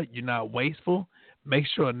 you're not wasteful. Make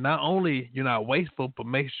sure not only you're not wasteful, but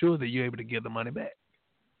make sure that you're able to give the money back.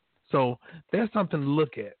 So that's something to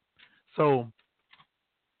look at. So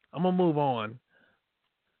I'm going to move on.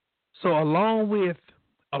 So along with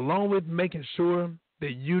making sure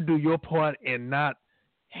that you do your part and not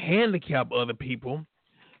handicap other people,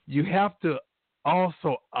 you have to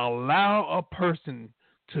also allow a person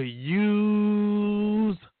to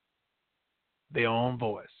use their own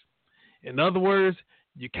voice. In other words,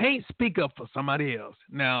 you can't speak up for somebody else.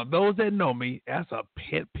 Now, those that know me, that's a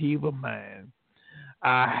pet peeve of mine.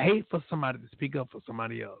 I hate for somebody to speak up for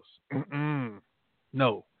somebody else.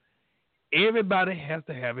 No. Everybody has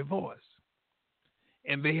to have a voice,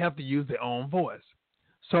 and they have to use their own voice.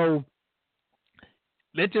 So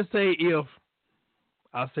let's just say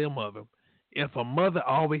I'll say a mother, if a mother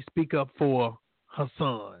always speak up for her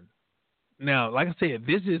son. Now, like I said,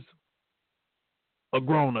 this is a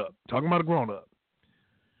grown-up, talking about a grown-up.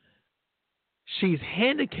 She's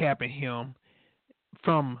handicapping him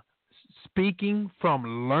from speaking,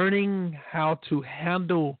 from learning how to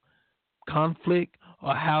handle conflict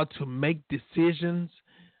or how to make decisions.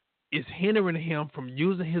 Is hindering him from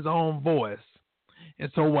using his own voice. And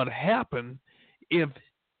so what happened, if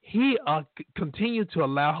he continued to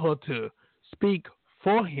allow her to speak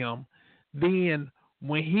for him, then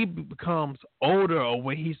when he becomes older or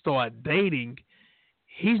when he starts dating,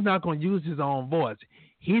 he's not going to use his own voice.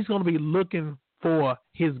 He's going to be looking for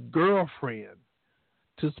his girlfriend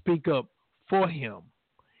to speak up for him.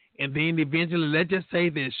 And then eventually, let's just say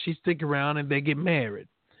that she stick around and they get married.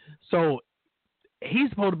 So he's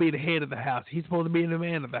supposed to be the head of the house. He's supposed to be the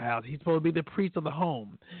man of the house. He's supposed to be the priest of the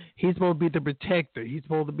home. He's supposed to be the protector. He's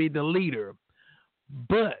supposed to be the leader.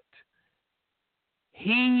 But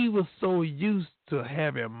he was so used to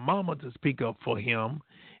having mama to speak up for him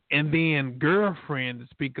and then girlfriend to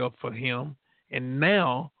speak up for him, and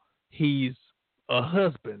now he's a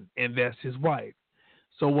husband, and that's his wife.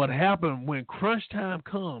 So what happened when crunch time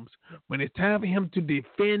comes, when it's time for him to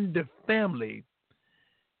defend the family,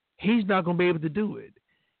 he's not going to be able to do it.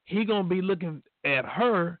 He's going to be looking at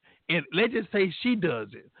her, and let's just say she does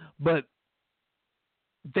it, but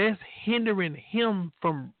that's hindering him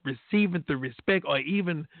from receiving the respect or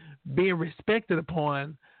even being respected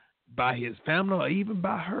upon by his family or even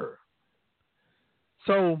by her.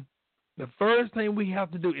 So the first thing we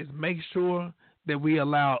have to do is make sure that we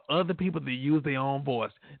allow other people to use their own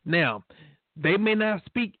voice. Now, they may not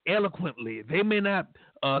speak eloquently. They may not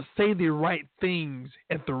say the right things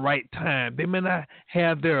at the right time. They may not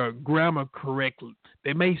have their grammar correct.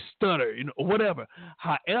 They may stutter, whatever.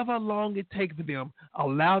 However long it takes for them,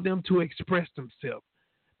 allow them to express themselves.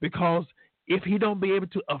 Because if he don't be able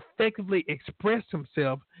to effectively express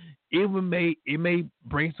himself, it may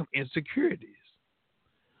bring some insecurities.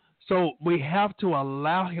 So we have to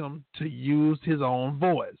allow him to use his own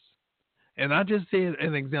voice. And I just said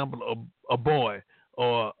an example of a boy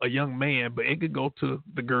or a young man, but it could go to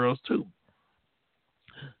the girls too.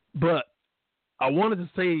 But I wanted to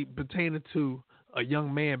say pertaining to a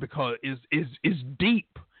young man because it's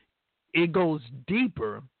deep. It goes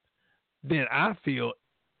deeper than I feel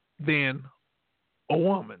than a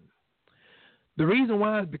woman. The reason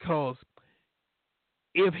why is because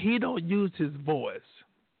if he don't use his voice,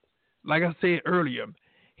 like I said earlier,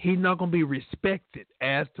 he's not going to be respected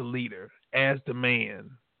as the leader, as the man.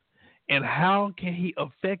 And how can he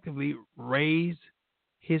effectively raise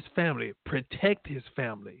his family, protect his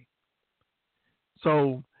family?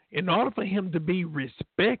 So in order for him to be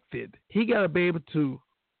respected, he got to be able to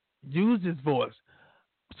use his voice.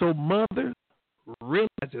 So mother, realize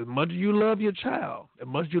as much as you love your child, as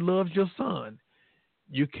much as you love your son,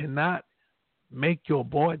 you cannot make your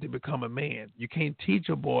boy to become a man. You can't teach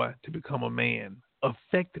a boy to become a man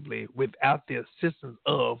effectively without the assistance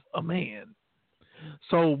of a man.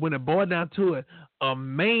 So when it boils down to it, a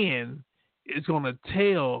man is going to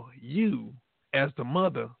tell you as the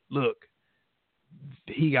mother, look,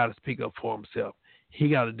 he got to speak up for himself. He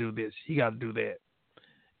got to do this. He got to do that.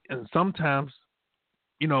 And sometimes,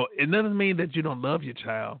 it doesn't mean that you don't love your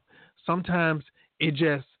child. Sometimes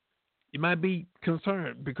you might be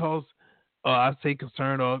concerned because I say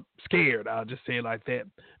concerned or scared. I'll just say it like that.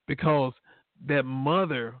 Because that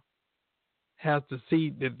mother has to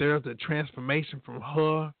see that there's a transformation from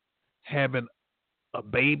her having a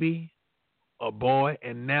baby, a boy,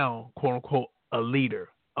 and now, quote unquote, a leader,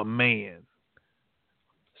 a man.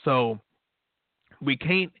 So we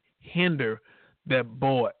can't hinder that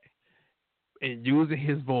boy in using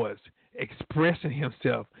his voice, expressing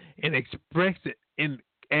himself, and express it. And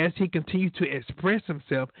as he continues to express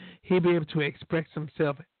himself, he'll be able to express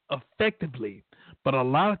himself effectively. But a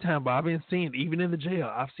lot of times, I've been seeing, even in the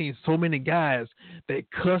jail, I've seen so many guys, they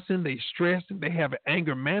cussing, they stressing, they have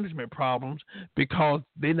anger management problems because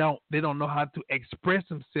they don't know how to express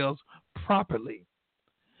themselves properly.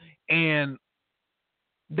 And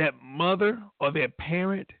that mother or that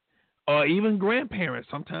parent or even grandparents,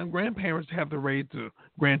 sometimes grandparents have to raise the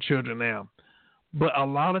grandchildren now. But a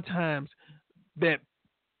lot of times that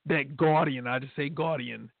guardian, I just say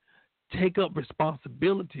guardian, take up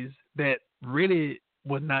responsibilities that really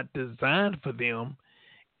was not designed for them,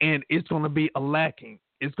 and it's going to be a lacking.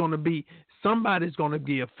 It's going to be somebody's going to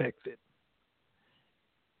be affected.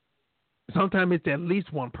 Sometimes it's at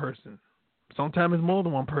least one person. Sometimes it's more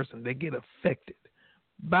than one person. They get affected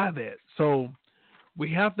by that. So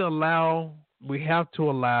we have to allow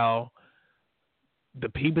the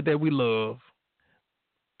people that we love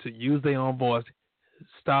to use their own voice.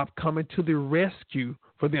 Stop coming to the rescue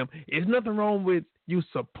for them. There's nothing wrong with you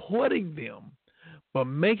supporting them, but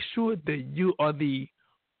make sure that you are the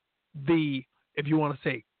if you want to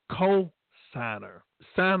say co-signer.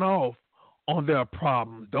 Sign off on their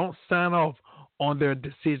problems. Don't sign off on their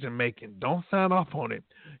decision making. Don't sign off on it.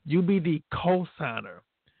 You be the co-signer.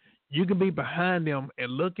 You can be behind them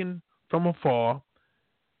and looking from afar,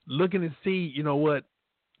 looking to see, you know what,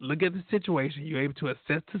 look at the situation. You're able to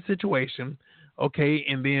assess the situation, okay,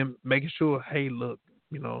 and then making sure, hey, look,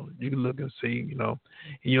 you know, you can look and see, you know,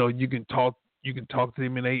 you can talk to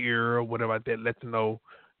them in their ear or whatever like that, let them know,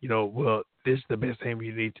 you know, well, this is the best thing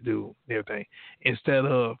you need to do and everything. Instead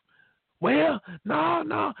of, well,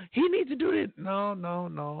 no, he needs to do it.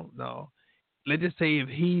 No. Let's just say if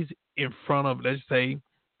he's in front of, let's say,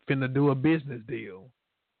 finna do a business deal.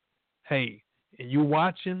 Hey, and you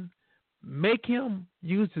watching, make him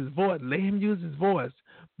use his voice. Let him use his voice.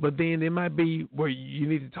 But then it might be where you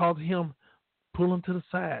need to talk to him, pull him to the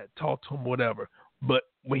side, talk to him, whatever. But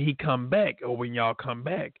when he come back or when y'all come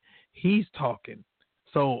back, he's talking.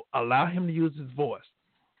 So allow him to use his voice.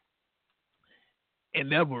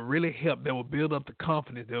 And that will really help. That will build up the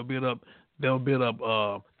confidence. They'll build up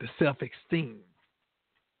the self-esteem.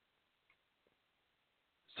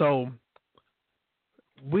 So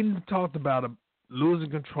we talked about losing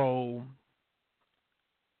control.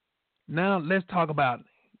 Now let's talk about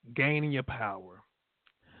gaining your power.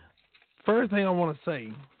 First thing I want to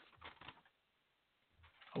say,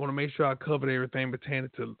 I want to make sure I covered everything pertaining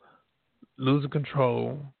to losing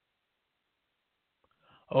control.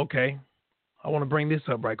 Okay. I want to bring this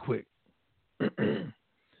up right quick.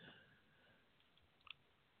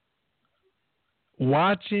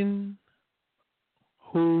 Watching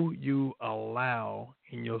who you allow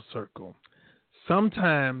in your circle.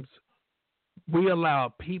 Sometimes we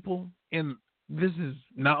allow people, and this is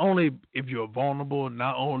not only if you're vulnerable,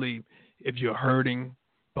 not only if you're hurting,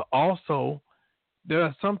 but also there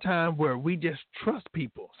are some times where we just trust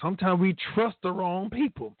people. Sometimes we trust the wrong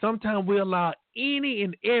people. Sometimes we allow any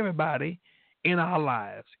and everybody in our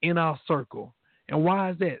lives, in our circle. And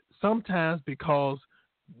why is that? Sometimes because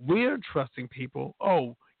we're trusting people.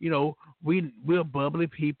 Oh, you know, we're bubbly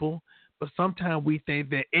people, but sometimes we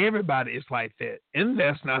think that everybody is like that, and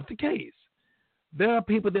that's not the case. There are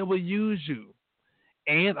people that will use you.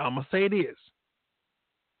 And I'm going to say this.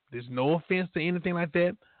 There's no offense to anything like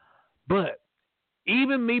that, but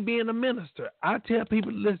even me being a minister, I tell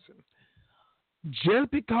people, listen, just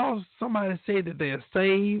because somebody say that they are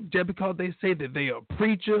saved, just because they say that they are a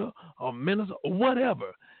preacher or minister or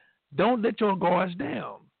whatever, don't let your guards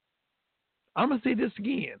down. I'm going to say this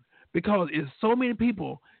again, because it's so many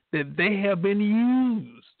people that they have been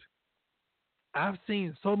used. I've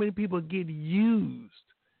seen so many people get used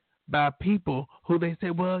by people who they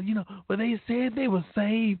say, well, you know, well, they said they were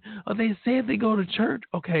saved or they said they go to church.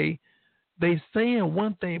 Okay, they saying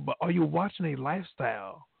one thing, but are you watching their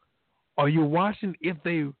lifestyle? Are you watching if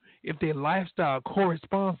their lifestyle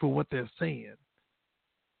corresponds with what they're saying?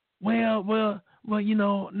 Well, you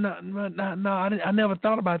know, no, I never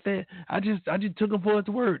thought about that. I just took them for its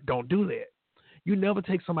word. Don't do that. You never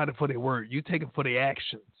take somebody for their word. You take them for their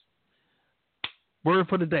actions. Word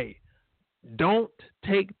for the day. Don't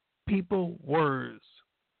take people words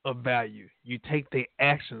of value. You take their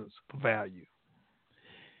actions for value.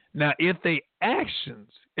 Now, if their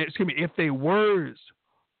words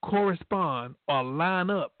correspond or line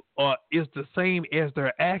up or is the same as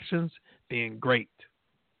their actions, then great.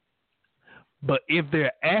 But if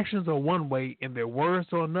their actions are one way and their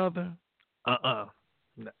words are another,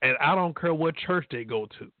 And I don't care what church they go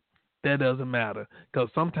to. That doesn't matter. Because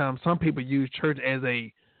sometimes some people use church as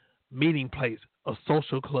a meeting place, a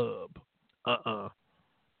social club. I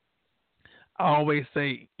always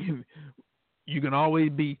say you can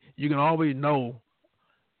always know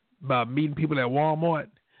by meeting people at Walmart.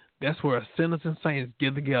 That's where sinners and saints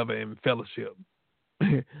get together in fellowship.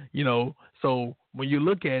 So when you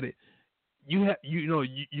look at it, you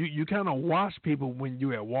kind of watch people when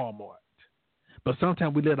you're at Walmart. But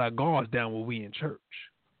sometimes we let our guards down when we in church.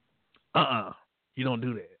 You don't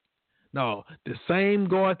do that. No, the same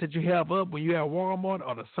guards that you have up when you're at Walmart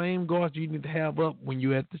are the same guards you need to have up when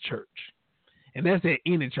you're at the church. And that's at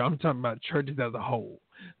any church. I'm talking about churches as a whole.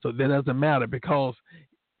 So that doesn't matter because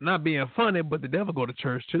not being funny, but the devil go to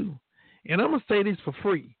church too. And I'm going to say this for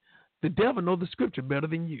free. The devil knows the scripture better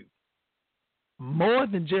than you. More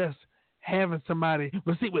than just having somebody,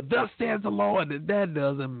 but see what thus says the Lord, that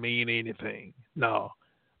doesn't mean anything. No.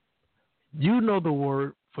 You know the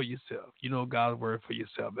word for yourself. You know God's word for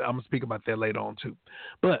yourself. I'm going to speak about that later on too.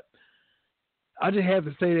 But I just have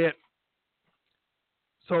to say that.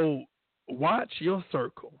 So watch your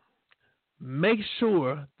circle. Make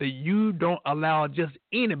sure that you don't allow just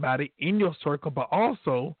anybody in your circle, but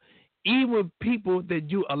also even people that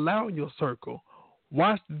you allow in your circle,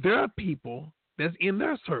 watch their people that's in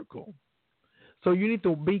their circle. So you need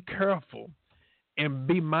to be careful and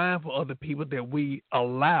be mindful of the people that we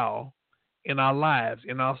allow in our lives,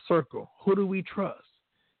 in our circle. Who do we trust?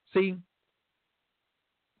 See,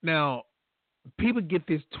 now people get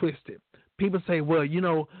this twisted. People say, well,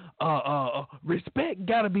 respect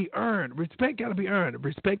got to be earned. Respect got to be earned.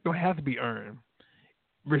 Respect don't have to be earned.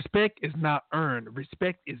 Respect is not earned.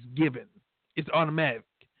 Respect is given. It's automatic.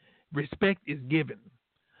 Respect is given.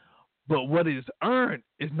 But what is earned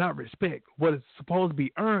is not respect. What is supposed to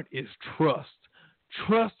be earned is trust.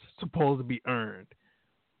 Trust is supposed to be earned.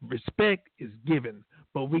 Respect is given.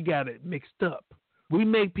 But we got it mixed up. We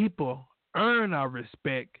make people earn our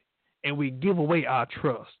respect and we give away our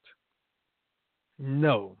trust.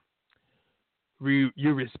 No. You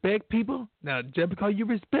respect people. Now, just because you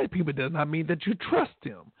respect people does not mean that you trust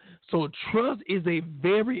them. So trust is a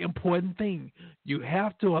very important thing. You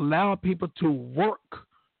have to allow people to work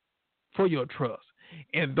for your trust.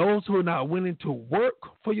 And those who are not willing to work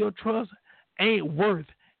for your trust ain't worth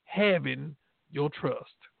having your trust.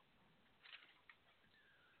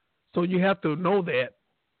 So you have to know that.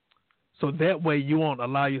 So that way you won't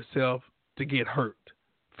allow yourself to get hurt,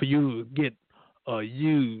 for you to get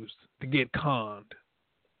used, to get conned.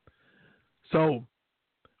 So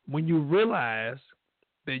when you realize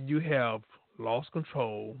that you have lost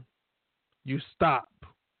control, you stop.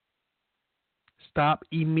 Stop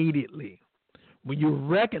immediately. When you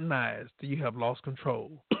recognize that you have lost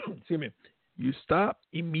control, excuse me, you stop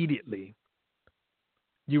immediately.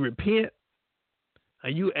 You repent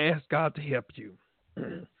and you ask God to help you.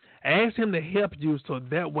 Ask Him to help you so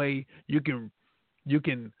that way you can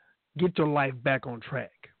get your life back on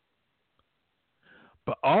track.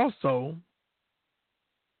 But also,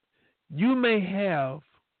 you may have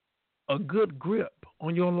a good grip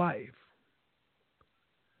on your life,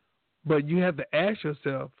 but you have to ask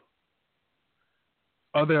yourself,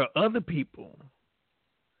 are there other people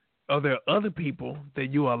that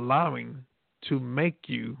you are allowing to make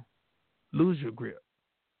you lose your grip?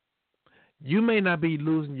 You may not be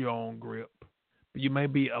losing your own grip, but you may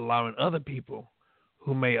be allowing other people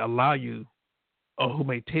who may allow you or who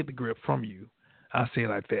may take the grip from you. I say it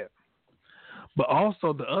like that. But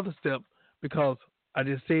also the other step, because I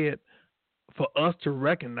just said for us to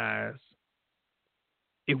recognize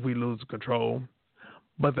if we lose control,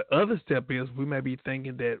 but the other step is we may be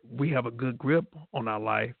thinking that we have a good grip on our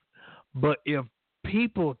life, but if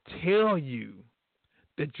people tell you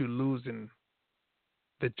that you're losing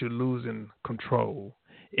control,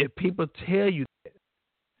 if people tell you that,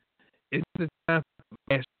 it's the time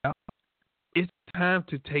to ask out. It's time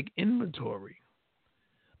to take inventory.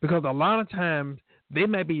 Because a lot of times they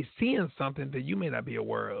may be seeing something that you may not be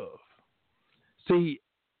aware of. See,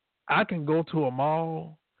 I can go to a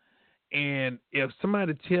mall, and if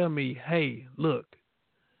somebody tell me, hey, look,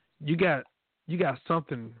 you got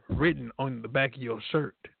something written on the back of your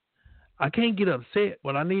shirt, I can't get upset.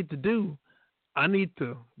 What I need to do, I need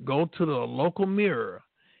to go to the local mirror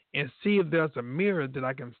and see if there's a mirror that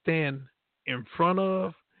I can stand in front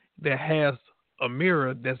of that has a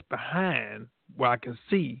mirror that's behind where I can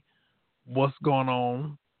see what's going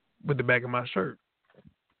on with the back of my shirt.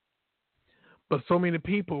 But so many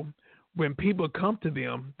people, when people come to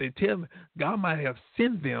them, they tell them, God might have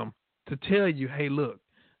sent them to tell you, hey, look,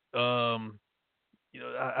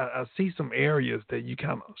 I see some areas that you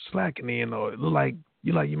kind of slacking in, or it look like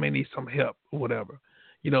you may need some help or whatever.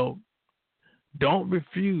 Don't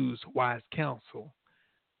refuse wise counsel.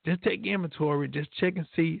 Just take inventory, just check and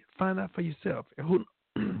see, find out for yourself. And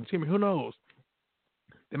who knows?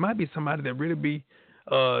 There might be somebody that really be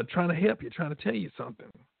trying to help you, trying to tell you something.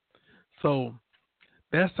 So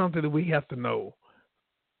that's something that we have to know,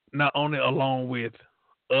 not only along with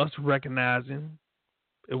us recognizing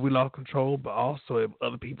if we lost control, but also if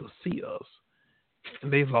other people see us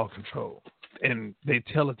and they've lost control and they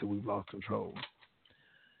tell us that we've lost control.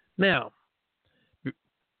 Now,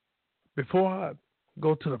 before I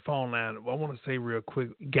go to the phone line, I want to say real quick,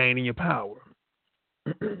 gaining your power.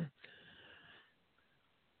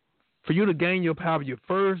 For you to gain your power, you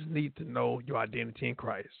first need to know your identity in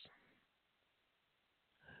Christ.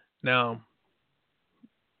 Now,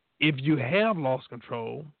 if you have lost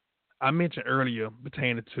control, I mentioned earlier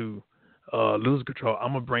pertaining to losing control.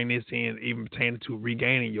 I'm gonna bring this in, even pertaining to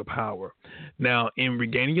regaining your power. Now, in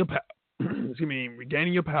regaining your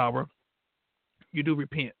regaining your power, you do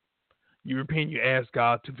repent. You repent. You ask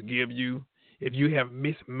God to forgive you if you have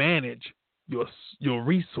mismanaged your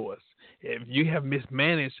resource. If you have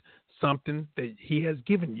mismanaged something that He has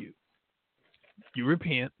given you, you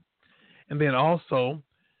repent, and then also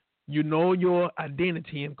you know your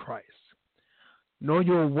identity in Christ. Know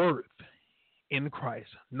your worth in Christ.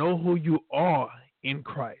 Know who you are in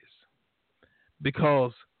Christ.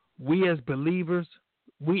 Because we as believers,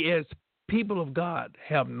 we as people of God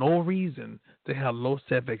have no reason to have low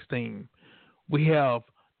self-esteem. We have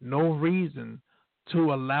no reason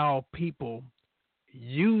to allow people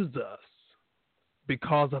use us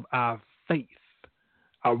because of our faith.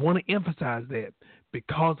 I want to emphasize that,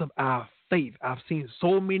 because of our faith. I've seen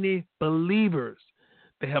so many believers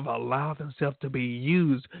that have allowed themselves to be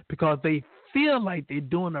used because they feel like they're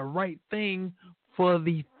doing the right thing for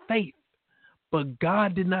the faith. But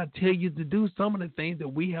God did not tell you to do some of the things that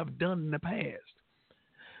we have done in the past.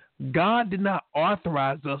 God did not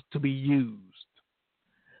authorize us to be used.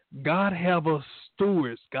 God have us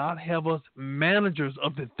stewards. God have us managers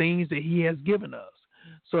of the things that He has given us.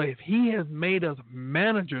 So if He has made us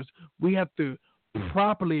managers, we have to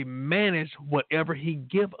properly manage whatever He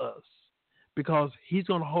give us, because He's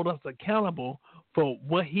going to hold us accountable for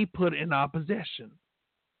what He put in our possession.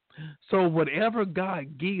 So whatever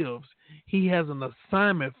God gives, He has an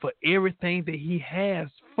assignment for everything that He has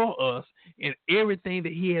for us and everything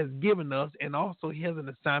that He has given us, and also He has an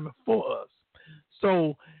assignment for us.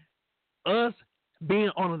 So us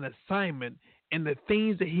being on an assignment and the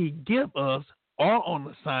things that He give us are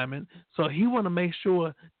on assignment, so He want to make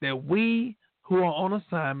sure that we who are on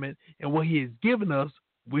assignment and what He has given us,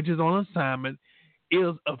 which is on assignment,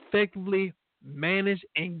 is effectively managed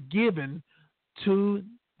and given to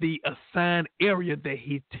the assigned area that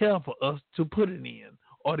He tells for us to put it in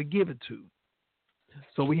or to give it to.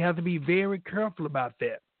 So we have to be very careful about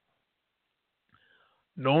that.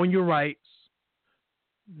 Knowing your rights,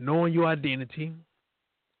 knowing your identity,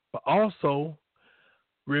 but also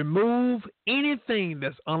remove anything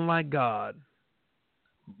that's unlike God.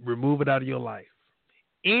 Remove it out of your life.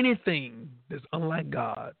 Anything that's unlike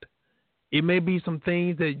God. It may be some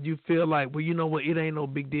things that you feel like, well, you know what, it ain't no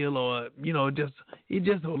big deal, or it's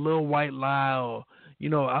just a little white lie, or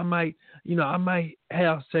I might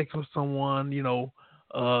have sex with someone,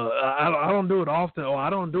 I don't do it often, or I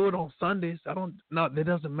don't do it on Sundays. That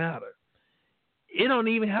doesn't matter. It don't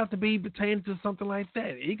even have to be pertaining to something like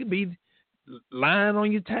that. It could be lying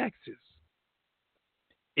on your taxes.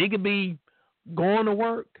 It could be going to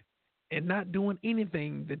work and not doing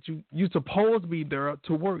anything that you supposed to be there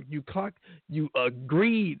to work. You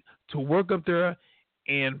agreed to work up there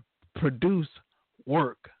and produce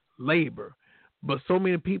work, labor. But so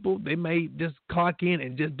many people, they may just clock in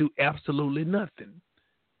and just do absolutely nothing.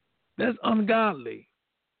 That's ungodly.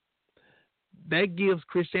 That gives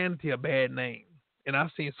Christianity a bad name. And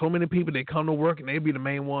I've seen so many people that come to work and they be the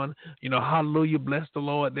main one, hallelujah, bless the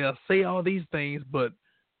Lord. They'll say all these things, but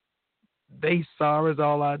they sorry as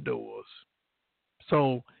all outdoors.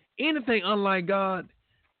 So anything unlike God,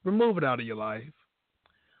 remove it out of your life.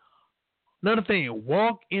 Another thing,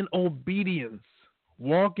 walk in obedience.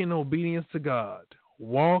 Walk in obedience to God.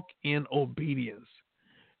 Walk in obedience.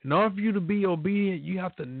 In order for you to be obedient, you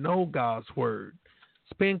have to know God's word.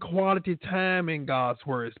 Spend quality time in God's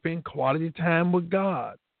word. Spend quality time with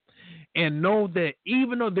God. And know that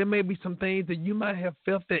even though there may be some things that you might have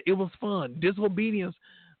felt that it was fun, disobedience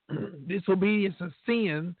and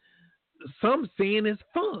sin, some sin is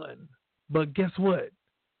fun. But guess what?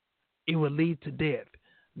 It will lead to death.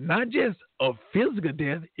 Not just a physical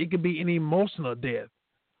death, it could be an emotional death,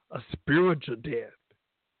 a spiritual death.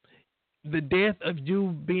 The death of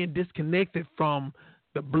you being disconnected from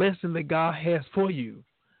the blessing that God has for you.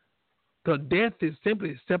 Because death is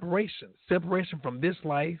simply separation from this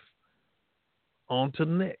life on to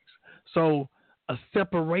the next. So a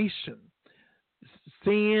separation.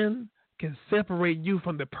 Sin can separate you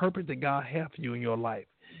from the purpose that God has for you in your life.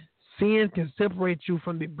 Sin can separate you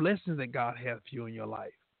from the blessings that God has for you in your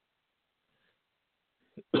life.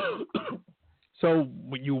 So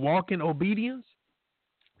when you walk in obedience,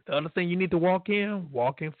 the other thing you need to walk in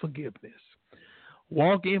forgiveness.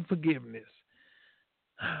 Walk in forgiveness.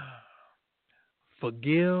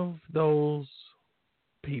 Forgive those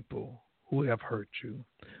people who have hurt you.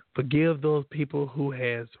 Forgive those people who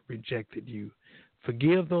has rejected you.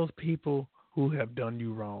 Forgive those people who have done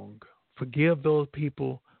you wrong. Forgive those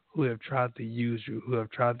people who have tried to use you, who have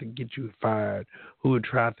tried to get you fired, who have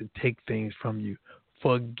tried to take things from you.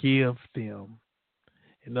 Forgive them.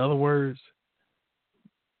 In other words,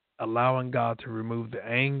 allowing God to remove the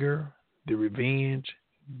anger, the revenge,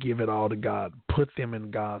 give it all to God. Put them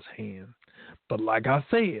in God's hand. But like I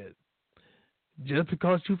said, just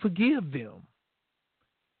because you forgive them,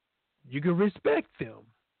 you can respect them,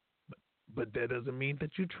 but that doesn't mean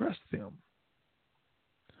that you trust them.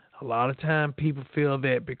 A lot of time people feel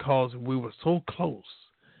that because we were so close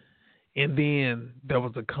and then there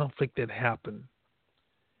was a conflict that happened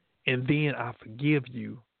and then I forgive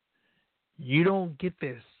you, you don't get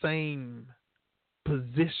that same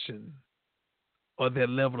position or that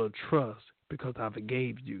level of trust because I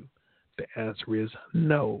forgave you. The answer is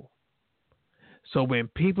no. So when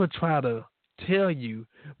people try to tell you,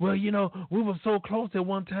 well, we were so close at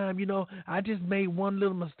one time, I just made one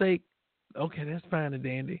little mistake. Okay, that's fine and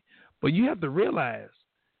dandy. But you have to realize,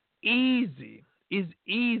 it is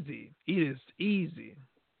easy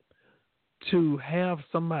to have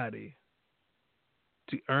somebody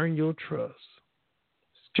to earn your trust.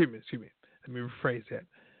 Excuse me. Let me rephrase that.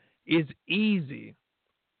 It's easy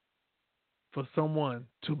for someone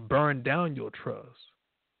to burn down your trust,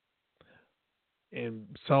 and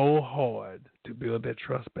so hard to build that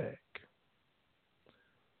trust back.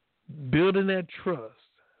 Building that trust,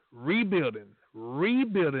 rebuilding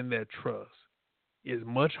that trust is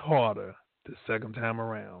much harder the second time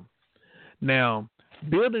around. Now,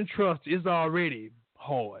 building trust is already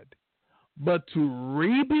hard, but to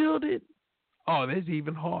rebuild it, that's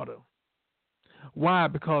even harder. Why?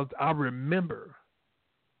 Because I remember.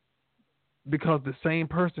 Because the same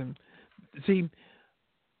person, see,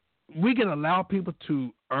 we can allow people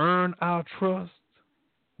to earn our trust.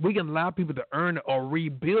 We can allow people to earn or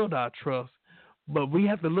rebuild our trust, but we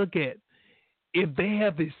have to look at if they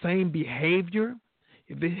have the same behavior,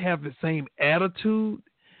 if they have the same attitude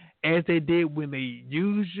as they did when they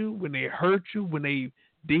used you, when they hurt you, when they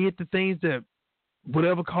did the things that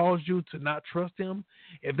whatever caused you to not trust them,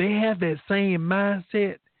 if they have that same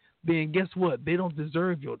mindset, then guess what? They don't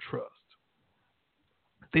deserve your trust.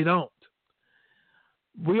 They don't.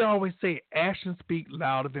 We always say actions speak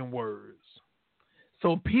louder than words.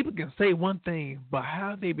 So people can say one thing, but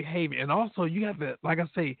how they behave. And also you have to, like I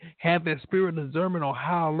say, have that spirit of discernment on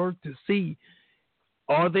how alert to see,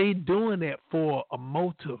 are they doing that for a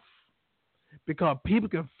motive? Because people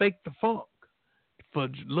can fake the funk for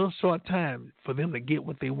a little short time for them to get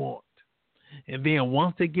what they want. And then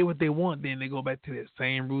once they get what they want, then they go back to that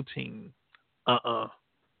same routine.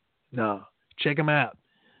 No. Check them out.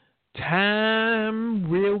 Time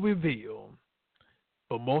will reveal,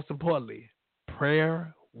 but most importantly,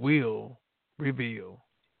 prayer will reveal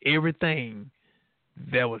everything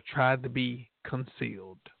that was tried to be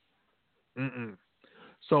concealed.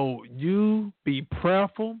 So you be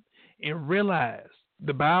prayerful and realize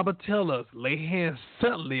the Bible tells us, lay hands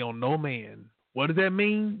suddenly on no man. What does that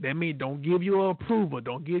mean? That means don't give your approval,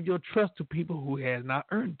 don't give your trust to people who has not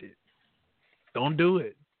earned it. Don't do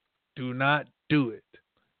it. Do not do it.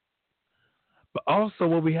 But also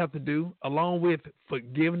what we have to do, along with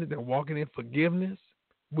forgiveness and walking in forgiveness,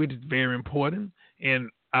 which is very important, and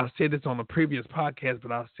I said this on a previous podcast,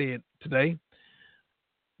 but I'll say it today.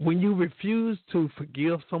 When you refuse to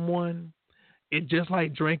forgive someone, it's just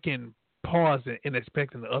like drinking poison and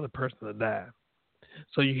expecting the other person to die.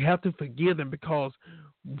 So you have to forgive them, because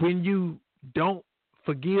when you don't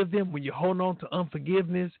forgive them, when you hold on to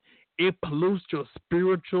unforgiveness, it pollutes your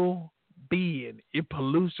spiritual being. It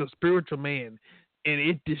pollutes your spiritual man, and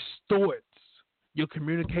it distorts your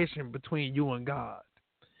communication between you and God.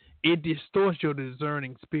 It distorts your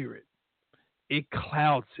discerning spirit. It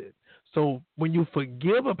clouds it. So when you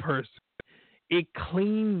forgive a person, it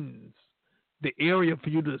cleans the area for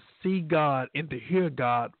you to see God and to hear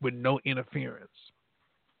God with no interference.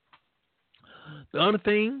 The other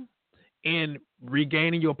thing, in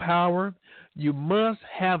regaining your power, you must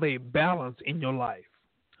have a balance in your life.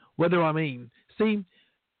 What do I mean? See,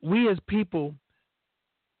 we as people,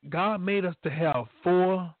 God made us to have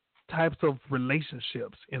 4 types of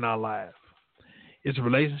relationships in our life. It's a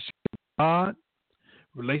relationship with God,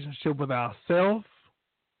 relationship with ourselves.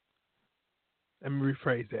 Let me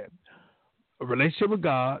rephrase that. A relationship with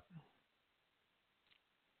God,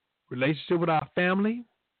 relationship with our family,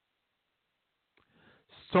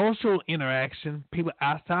 social interaction, people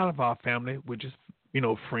outside of our family, which is,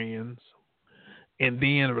 friends, and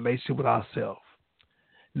then a relationship with ourselves.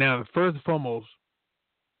 Now, first and foremost,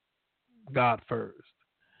 God first.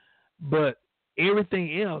 But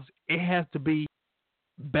everything else, it has to be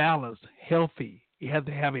balanced, healthy, You have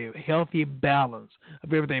to have a healthy balance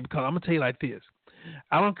of everything. Because I'm gonna tell you like this: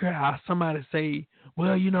 I don't care how somebody say,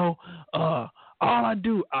 well, all I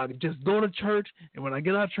do, I just go to church, and when I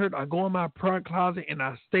get out of church, I go in my prayer closet and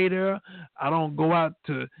I stay there. I don't go out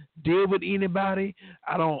to deal with anybody.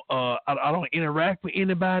 I don't interact with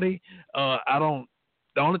anybody. I don't.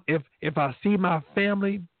 If I see my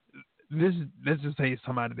family, let's just say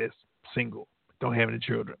somebody that's single, don't have any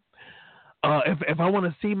children. If I want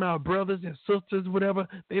to see my brothers and sisters, whatever,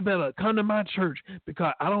 they better come to my church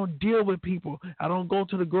because I don't deal with people. I don't go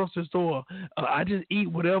to the grocery store. I just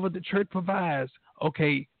eat whatever the church provides.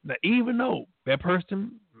 Okay, now even though that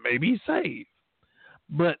person may be saved,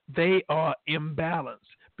 but they are imbalanced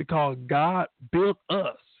because God built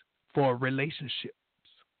us for relationships.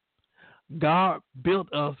 God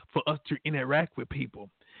built us for us to interact with people.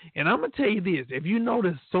 And I'm going to tell you this. If you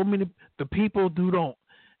notice so many, the people who don't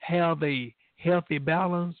have a healthy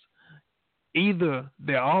balance, either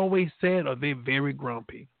they're always sad or they're very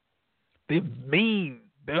grumpy. They're mean.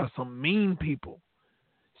 There are some mean people.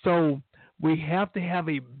 So we have to have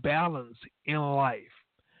a balance in life.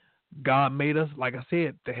 God made us, like I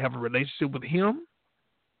said, to have a relationship with Him,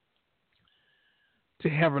 to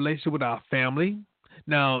have a relationship with our family.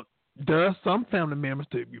 Now, there are some family members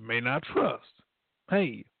that you may not trust.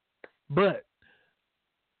 Hey, but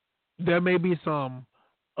there may be some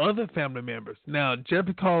other family members. Now, just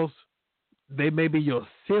because they may be your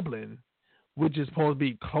sibling, which is supposed to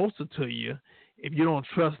be closer to you, if you don't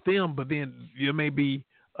trust them, but then you may be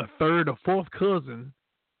a third or fourth cousin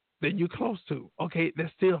that you're close to. Okay,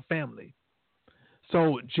 that's still family.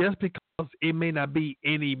 So just because it may not be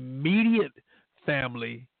an immediate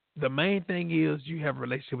family, the main thing is you have a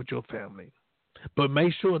relationship with your family. But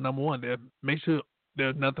make sure, number one, make sure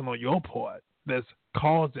there's nothing on your part that's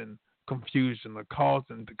causing confusion or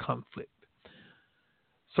causing the conflict.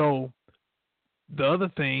 So the other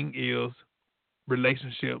thing is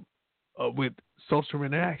relationship with social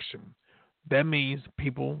interaction. That means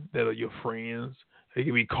people that are your friends. They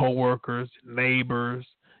can be coworkers, neighbors,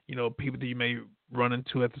 people that you may run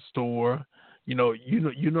into at the store. You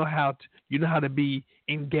know how to be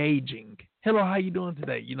engaging. Hello, how you doing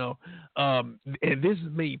today? And this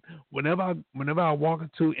is me. Whenever I walk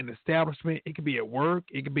into an establishment, it could be at work,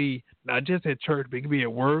 it could be not just at church, but it could be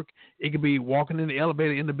at work, it could be walking in the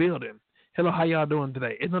elevator in the building. Hello, how y'all doing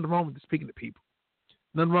today? There's nothing wrong with speaking to people.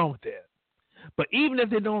 Nothing wrong with that. But even if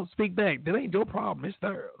they don't speak back, that ain't your problem. It's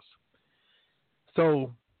theirs.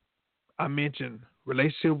 So I mentioned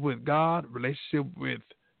relationship with God, relationship with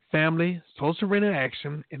family, social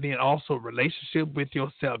interaction, and then also relationship with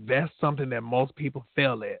yourself. That's something that most people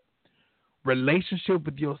fail at. Relationship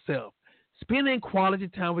with yourself. Spending quality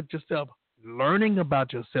time with yourself, learning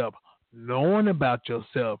about yourself, knowing about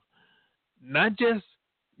yourself. Not just,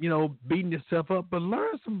 beating yourself up, but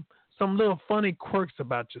learn some little funny quirks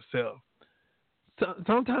about yourself. So,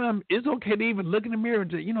 sometimes it's okay to even look in the mirror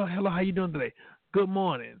and say, hello, how you doing today? Good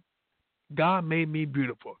morning. God made me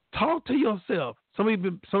beautiful. Talk to yourself. So many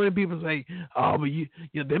people say, "Oh, but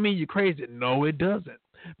that means you're crazy." No, it doesn't.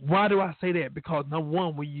 Why do I say that? Because number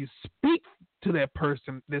one, when you speak to that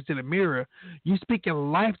person that's in the mirror, you speak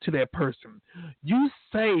in life to that person. You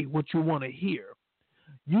say what you want to hear.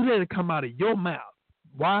 You let it come out of your mouth.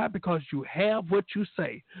 Why? Because you have what you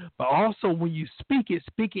say. But also, when you speak it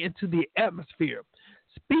into the atmosphere.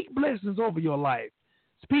 Speak blessings over your life.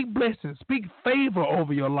 Speak blessings. Speak favor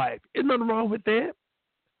over your life. There's nothing wrong with that.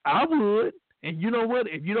 I would. And you know what?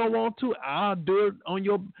 If you don't want to, I'll do it on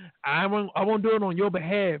your. I won't do it on your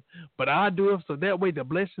behalf, but I'll do it so that way the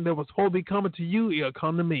blessing that was supposed to be coming to you, it'll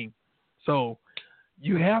come to me. So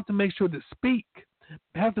you have to make sure to speak.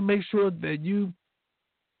 You have to make sure that you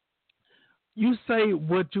say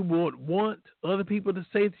what you want other people to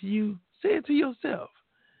say to you. Say it to yourself.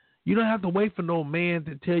 You don't have to wait for no man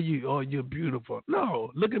to tell you, "Oh, you're beautiful."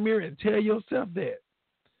 No, look in the mirror and tell yourself that.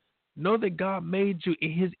 Know that God made you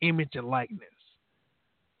in His image and likeness.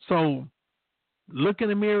 So look in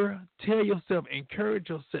the mirror, tell yourself, encourage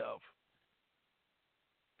yourself.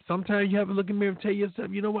 Sometimes you have to look in the mirror and tell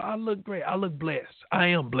yourself, "You know what? I look great. I look blessed. I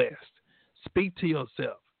am blessed." Speak to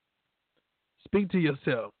yourself. Speak to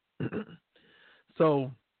yourself.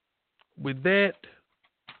 So with that,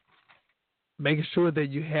 making sure that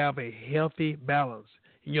you have a healthy balance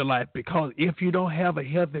in your life, because if you don't have a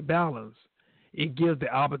healthy balance, it gives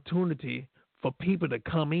the opportunity for people to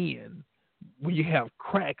come in when you have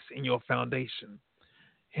cracks in your foundation.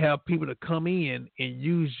 Have people to come in and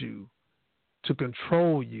use you to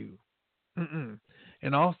control you.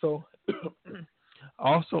 And also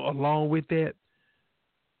along with that,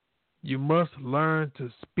 you must learn to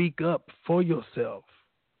speak up for yourself.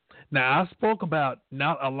 Now, I spoke about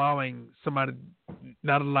not allowing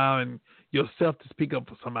yourself to speak up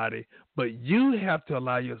for somebody, but you have to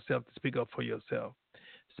allow yourself to speak up for yourself.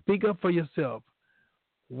 Speak up for yourself.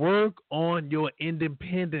 Work on your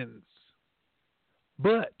independence,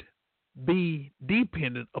 but be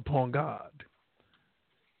dependent upon God.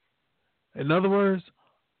 In other words,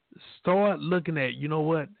 start looking at, you know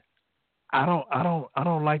what? I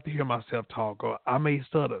don't like to hear myself talk, or I may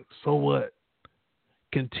stutter. So what?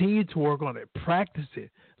 Continue to work on it. Practice it.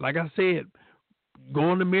 Like I said,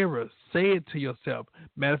 go in the mirror. Say it to yourself.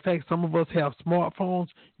 Matter of fact, some of us have smartphones.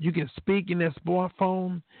 You can speak in that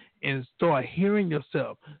smartphone and start hearing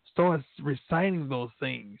yourself. Start reciting those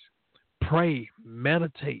things. Pray,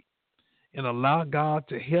 meditate, and allow God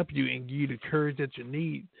to help you and give you the courage that you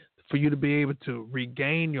need for you to be able to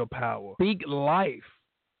regain your power. Speak life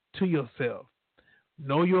to yourself.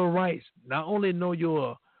 Know your rights. Not only know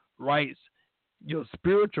your rights, your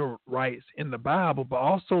spiritual rights in the Bible, but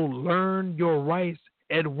also learn your rights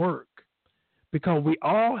at work, because we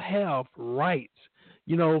all have rights.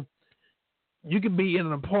 You know, you can be in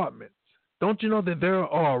an apartment. Don't you know that there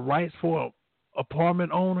are rights for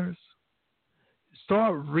apartment owners?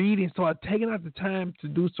 Start reading, start taking out the time to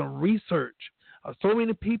do some research. So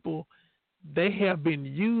many people, they have been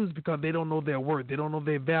used because they don't know their worth. They don't know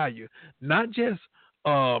their value. Not just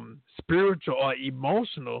spiritual or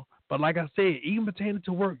emotional, but like I said, even pertaining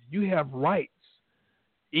to work, you have rights.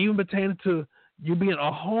 Even pertaining to you being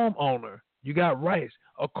a homeowner, you got rights.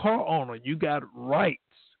 A car owner, you got rights.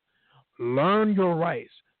 Learn your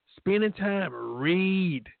rights. Spending time,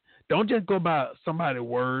 read. Don't just go by somebody's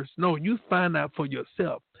words. No, you find out for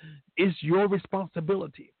yourself. It's your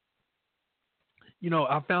responsibility. You know,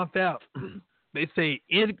 I found out they say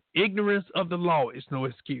ignorance of the law is no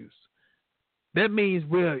excuse. That means,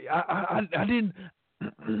 well, I didn't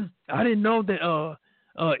I didn't know that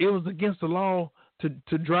it was against the law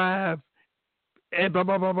to drive and blah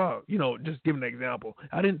blah blah blah. You know, just giving an example.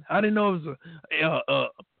 I didn't know it was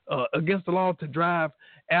against the law to drive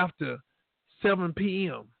after 7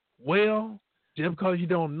 p.m. Well, just because you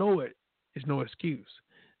don't know it, it's no excuse.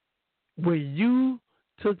 When you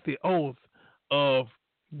took the oath of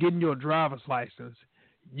getting your driver's license,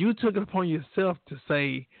 you took it upon yourself to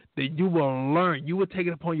say that you will learn. You will take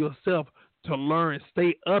it upon yourself to learn,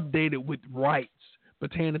 stay updated with rights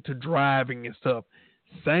pertaining to driving and stuff.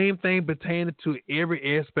 Same thing pertaining to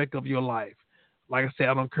every aspect of your life. Like I said,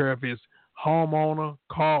 I don't care if it's homeowner,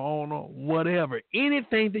 car owner, whatever.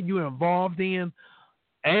 Anything that you're involved in,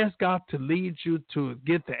 ask God to lead you to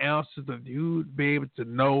get the answers of you to be able to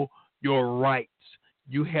know your rights.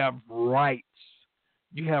 You have rights.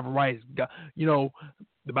 You have rights. God, you know,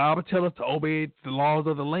 the Bible tells us to obey the laws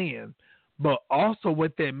of the land. But also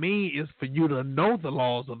what that means is for you to know the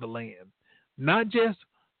laws of the land. Not just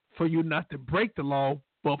for you not to break the law,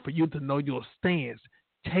 but for you to know your stance.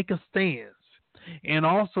 Take a stance. And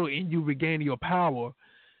also in you regaining your power,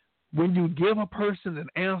 when you give a person an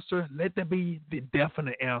answer, let that be the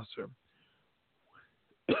definite answer.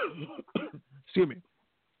 Excuse me.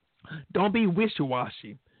 Don't be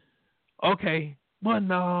wishy-washy. Okay. Well,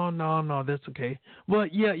 no, that's okay. Well,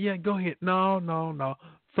 yeah, go ahead. No.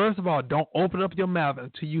 First of all, don't open up your mouth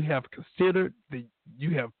until you have considered,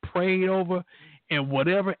 you have prayed over, and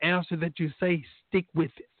whatever answer that you say, stick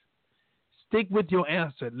with it. Stick with your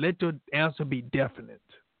answer. Let your answer be definite.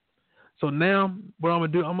 So now, what I'm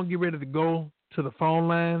going to do, I'm going to get ready to go to the phone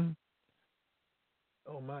line.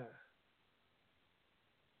 Oh, my.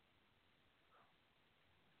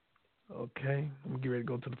 Okay, I'm going to get ready to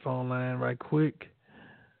go to the phone line right quick.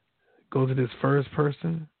 Go to this first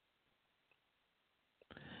person.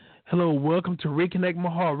 Hello, welcome to Reconnect My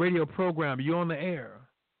Heart radio program. You're on the air.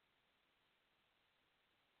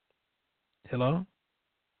 Hello?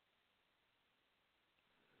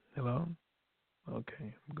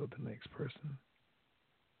 Okay, go to the next person.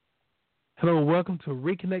 Hello, welcome to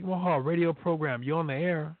Reconnect My Heart radio program. You're on the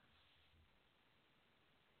air.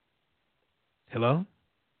 Hello?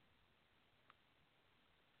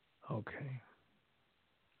 Okay.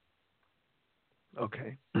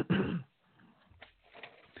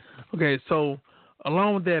 Okay, so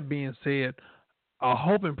along with that being said, I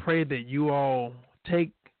hope and pray that you all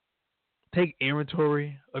take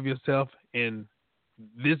inventory of yourself, and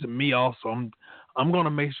this is me also. I'm going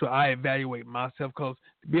to make sure I evaluate myself, because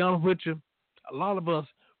to be honest with you, a lot of us,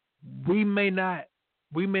 we may not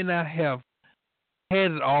have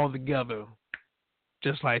had it all together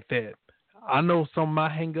just like that. I know some of my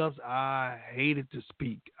hang-ups, I hated to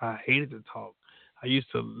speak. I hated to talk. I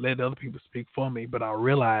used to let other people speak for me, but I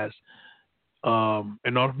realized in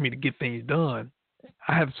order for me to get things done,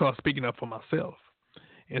 I had to start speaking up for myself.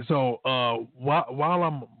 And so while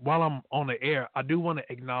I'm on the air, I do want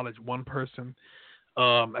to acknowledge one person.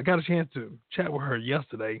 I got a chance to chat with her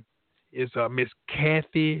yesterday. It's Miss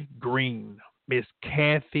Kathy Green. Miss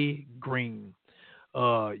Kathy Green.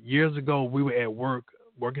 Years ago, we were at work,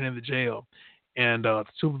 working in the jail, and the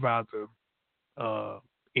supervisor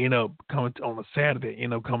ended up coming on a Saturday,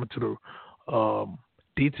 ended up coming to the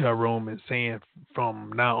detail room and saying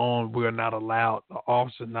from now on we're not allowed, the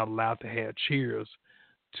officers not allowed to have chairs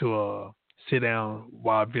to sit down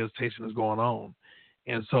while visitation is going on.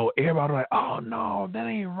 And so everybody was like, oh no, that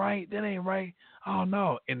ain't right, that ain't right. Oh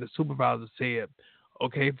no. And the supervisor said,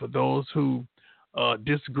 okay, for those who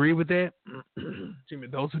disagree with that, excuse me,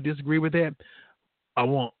 those who disagree with that, I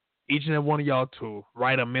want each and every one of y'all to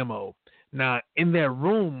write a memo. Now in that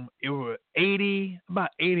room, it were about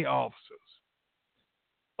 80 officers.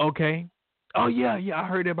 Okay. Oh yeah, I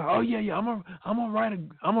heard that about. Oh yeah, I'm gonna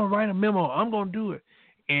write a memo. I'm gonna do it.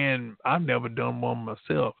 And I've never done one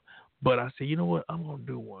myself, but I said, you know what, I'm gonna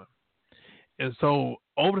do one. And so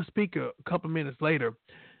over the speaker, a couple of minutes later,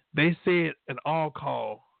 they said an all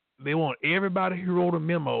call. They want everybody who wrote a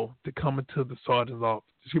memo to come into the sergeant's office.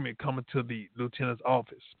 Excuse me, come into the lieutenant's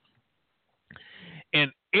office.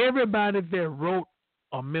 And everybody that wrote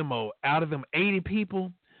a memo, out of them 80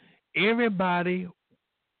 people, everybody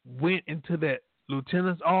went into that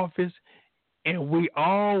lieutenant's office, and we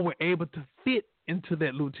all were able to fit into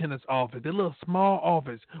that lieutenant's office. That little small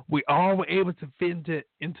office, we all were able to fit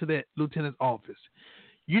into that lieutenant's office.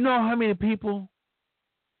 You know how many people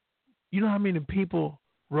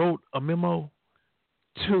wrote a memo?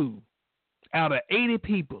 2. Out of 80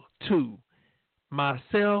 people, 2.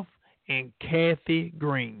 Myself and Kathy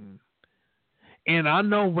Green. And I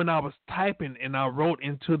know when I was typing and I wrote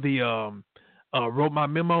into the wrote my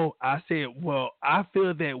memo, I said, well, I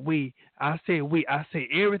feel that I say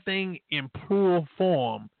everything in plural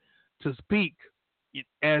form to speak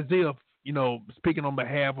as if, speaking on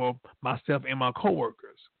behalf of myself and my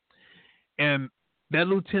coworkers. And that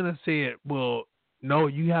lieutenant said, well, no,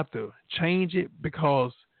 you have to change it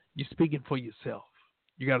because you're speaking for yourself.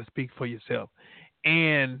 You got to speak for yourself.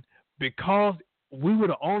 And because we were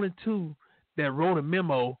the only 2 that wrote a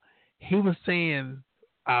memo, he was saying,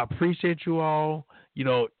 I appreciate you all.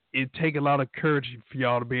 It take a lot of courage for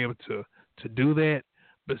y'all to be able to do that.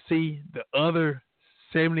 But see, the other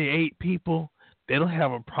 78 people, they don't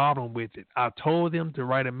have a problem with it. I told them to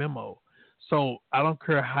write a memo. So I don't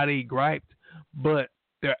care how they griped, but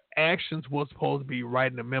their actions were supposed to be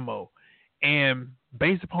writing a memo. And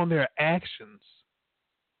based upon their actions,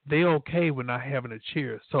 they're okay with not having a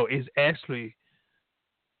chair. So it's actually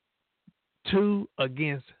 2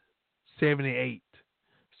 against 78.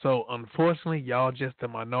 So unfortunately, y'all just a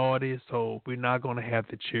minority, so we're not going to have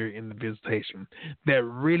the chair in the visitation. That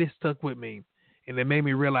really stuck with me, and it made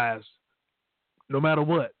me realize, no matter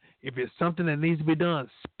what, if it's something that needs to be done,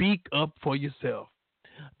 speak up for yourself.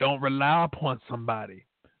 Don't rely upon somebody.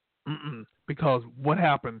 Because what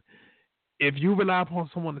happened, if you rely upon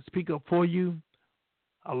someone to speak up for you,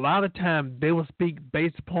 a lot of times they will speak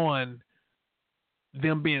based upon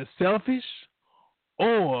them being selfish,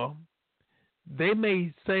 or they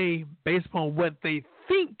may say based upon what they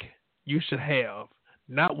think you should have,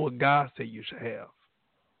 not what God said you should have.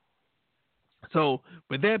 So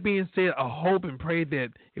with that being said, I hope and pray that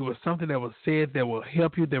it was something that was said that will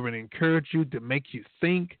help you, that will encourage you, to make you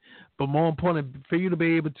think, but more important, for you to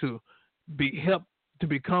be able to help to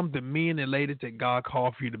become the men and ladies that God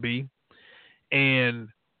called for you to be. And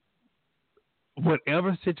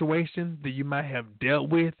whatever situation that you might have dealt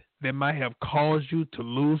with that might have caused you to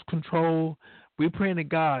lose control, we're praying that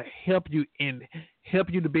God help you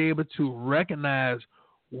to be able to recognize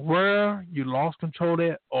where you lost control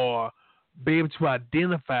at, or be able to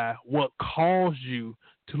identify what caused you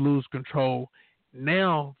to lose control.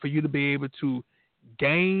 Now, for you to be able to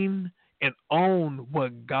gain and own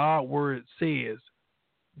what God's word says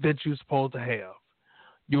that you're supposed to have.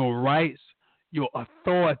 Your rights, your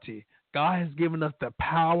authority. God has given us the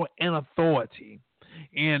power and authority.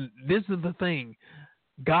 And this is the thing.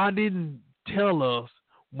 God didn't tell us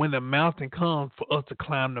when the mountain comes for us to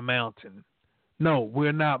climb the mountain. No,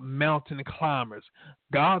 we're not mountain climbers.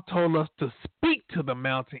 God told us to speak to the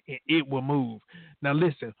mountain and it will move. Now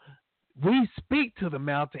listen, we speak to the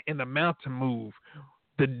mountain and the mountain move.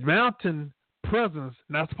 The mountain presence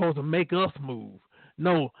not supposed to make us move.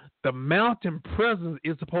 No, the mountain presence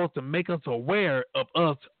is supposed to make us aware of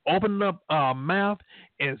us opening up our mouth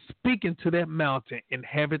and speaking to that mountain and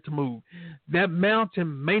have it to move. That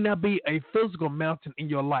mountain may not be a physical mountain in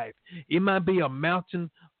your life. It might be a mountain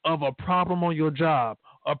of a problem on your job,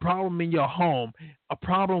 a problem in your home, a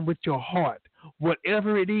problem with your heart.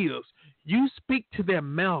 whatever it is, you speak to that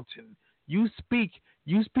mountain. You speak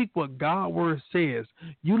what God's word says.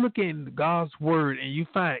 You look in God's word and you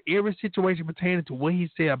find every situation pertaining to what he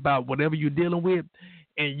said about whatever you're dealing with,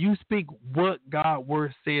 and you speak what God's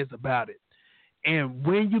word says about it. And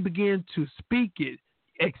when you begin to speak it,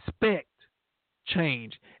 expect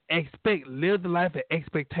change. Live the life of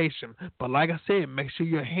expectation. But like I said, make sure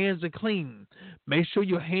your hands are clean. Make sure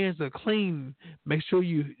your hands are clean. Make sure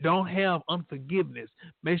you don't have unforgiveness.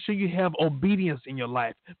 Make sure you have obedience in your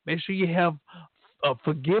life. Make sure you have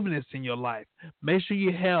forgiveness in your life. Make sure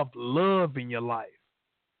you have love in your life.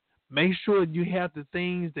 Make sure you have the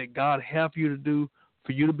things that God has you to do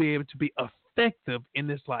for you to be able to be effective in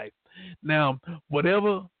this life. Now,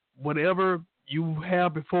 whatever you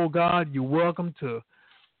have before God, you're welcome to,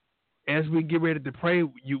 as we get ready to pray,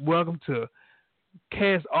 you're welcome to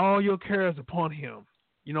cast all your cares upon him.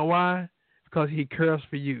 You know why? Because he cares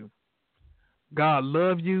for you. God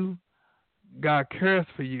loves you. God cares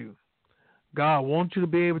for you. God wants you to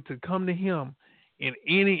be able to come to him in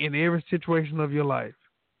any and every situation of your life.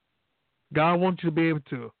 God wants you to be able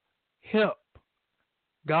to help.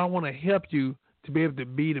 God wants to help you to be able to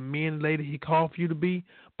be the man and lady he called for you to be.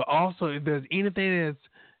 But also, if there's anything that's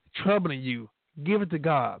troubling you, give it to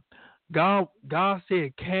God. God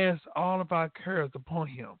said, cast all of our cares upon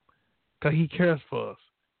him because he cares for us.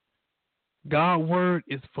 God's word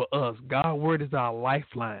is for us. God's word is our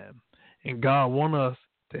lifeline. And God wants us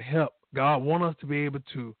to help. God wants us to be able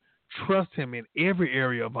to trust him in every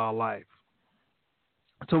area of our life.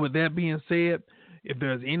 So with that being said, if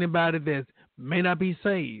there's anybody that may not be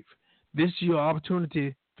saved, this is your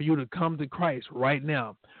opportunity for you to come to Christ right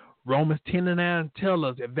now. Romans 10:9 tell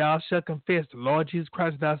us, if thou shalt confess the Lord Jesus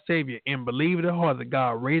Christ as thy Savior and believe in the heart that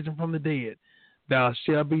God raised him from the dead, thou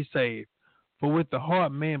shalt be saved. For with the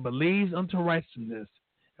heart man believes unto righteousness,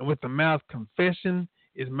 and with the mouth confession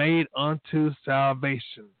is made unto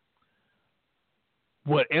salvation.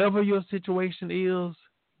 Whatever your situation is,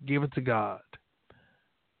 give it to God.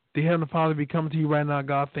 Dear Heavenly Father, we come to you right now,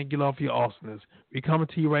 God. Thank you, Lord, for your awesomeness. We come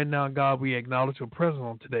to you right now, God. We acknowledge your presence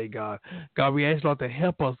on today, God. God, we ask, Lord, to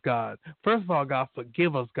help us, God. First of all, God,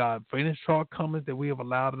 forgive us, God, for any shortcomings that we have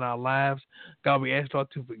allowed in our lives. God, we ask, Lord,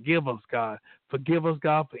 to forgive us, God. Forgive us,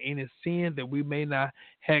 God, for any sin that we may not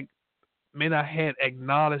have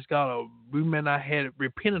acknowledged, God, or we may not have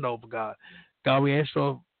repented over, God. God, we ask,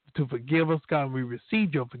 Lord, to forgive us, God, and we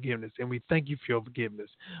receive your forgiveness, and we thank you for your forgiveness.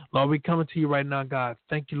 Lord, we coming to you right now, God.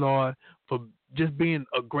 Thank you, Lord, for just being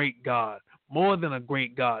a great God, more than a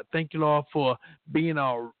great God. Thank you, Lord, for being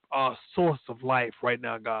our source of life right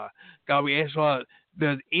now, God. God, we ask, Lord,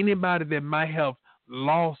 there's anybody that might have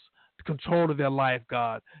lost control of their life,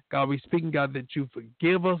 God. God, we speaking, God, that you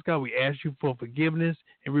forgive us, God. We ask you for forgiveness,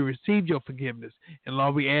 and we receive your forgiveness. And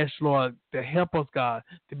Lord, we ask, Lord, to help us, God,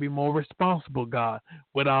 to be more responsible, God,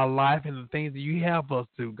 with our life and the things that you have us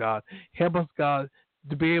to, God. Help us, God,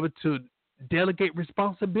 to be able to delegate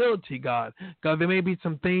responsibility, God. God, there may be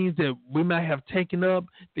some things that we might have taken up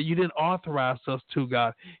that you didn't authorize us to,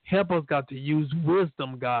 God. Help us, God, to use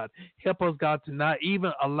wisdom, God. Help us, God, to not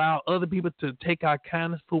even allow other people to take our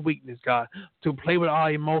kindness for weakness, God, to play with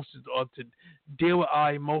our emotions or to deal with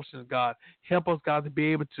our emotions, God. Help us, God, to be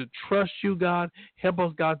able to trust you, God. Help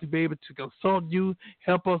us, God, to be able to consult you.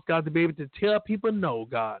 Help us, God, to be able to tell people no,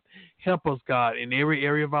 God. Help us, God, in every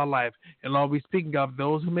area of our life. And Lord, we speaking, God, of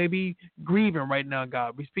those who may be grieving right now,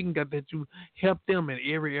 God. We speaking, God, that you help them in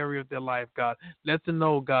every area of their life, God. Let them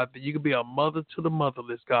know, God, that you can be a mother to the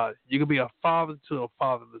motherless, God. You can be a father to the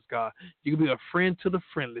fatherless, God. You can be a friend to the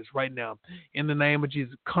friendless right now. In the name of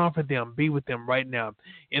Jesus, comfort them, be with them right now.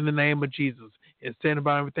 In the name of Jesus, and stand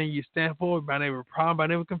by everything you stand for, by every problem,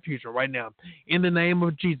 by every confusion right now. In the name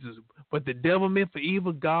of Jesus, what the devil meant for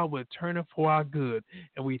evil, God will turn it for our good.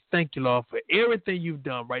 And we thank you, Lord, for everything you've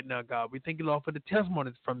done right now, God. We thank you, Lord, for the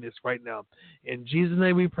testimonies from this right now. In Jesus'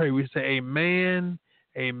 name we pray. We say amen,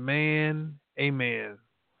 amen, amen.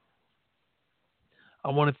 I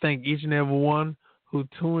want to thank each and every one who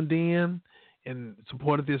tuned in and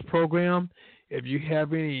supported this program. If you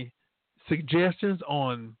have any suggestions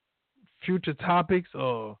on future topics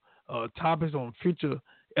or topics on future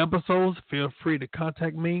episodes, feel free to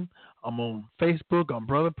contact me. I'm on Facebook. I'm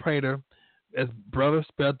Brother Prater. That's brother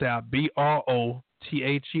spelled out Brother,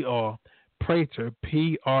 Prater,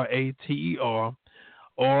 Prater.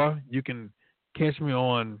 Or you can catch me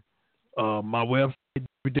on my website,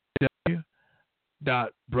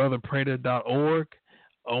 www.brotherprater.org.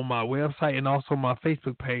 On my website and also my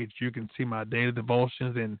Facebook page, you can see my daily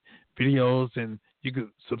devotions and videos, and you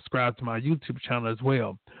can subscribe to my YouTube channel as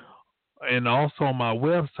well. And also on my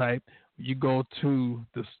website, you go to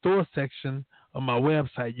the store section on my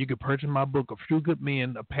website, you can purchase my book, A Few Good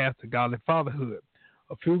Men, A Path to Godly Fatherhood.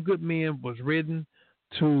 A Few Good Men was written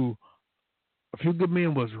to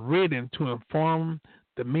inform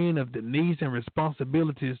the men of the needs and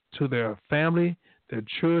responsibilities to their family, their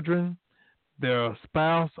children, their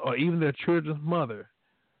spouse, or even their children's mother,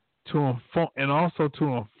 and also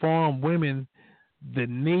to inform women the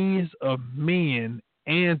needs of men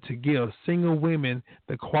and to give single women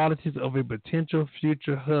the qualities of a potential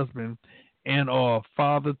future husband and or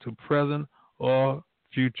father to present or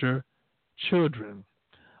future children.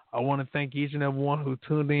 I want to thank each and every one who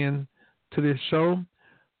tuned in to this show.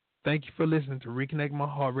 Thank you for listening to Reconnect My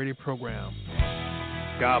Heart radio program.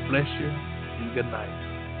 God bless you and good night.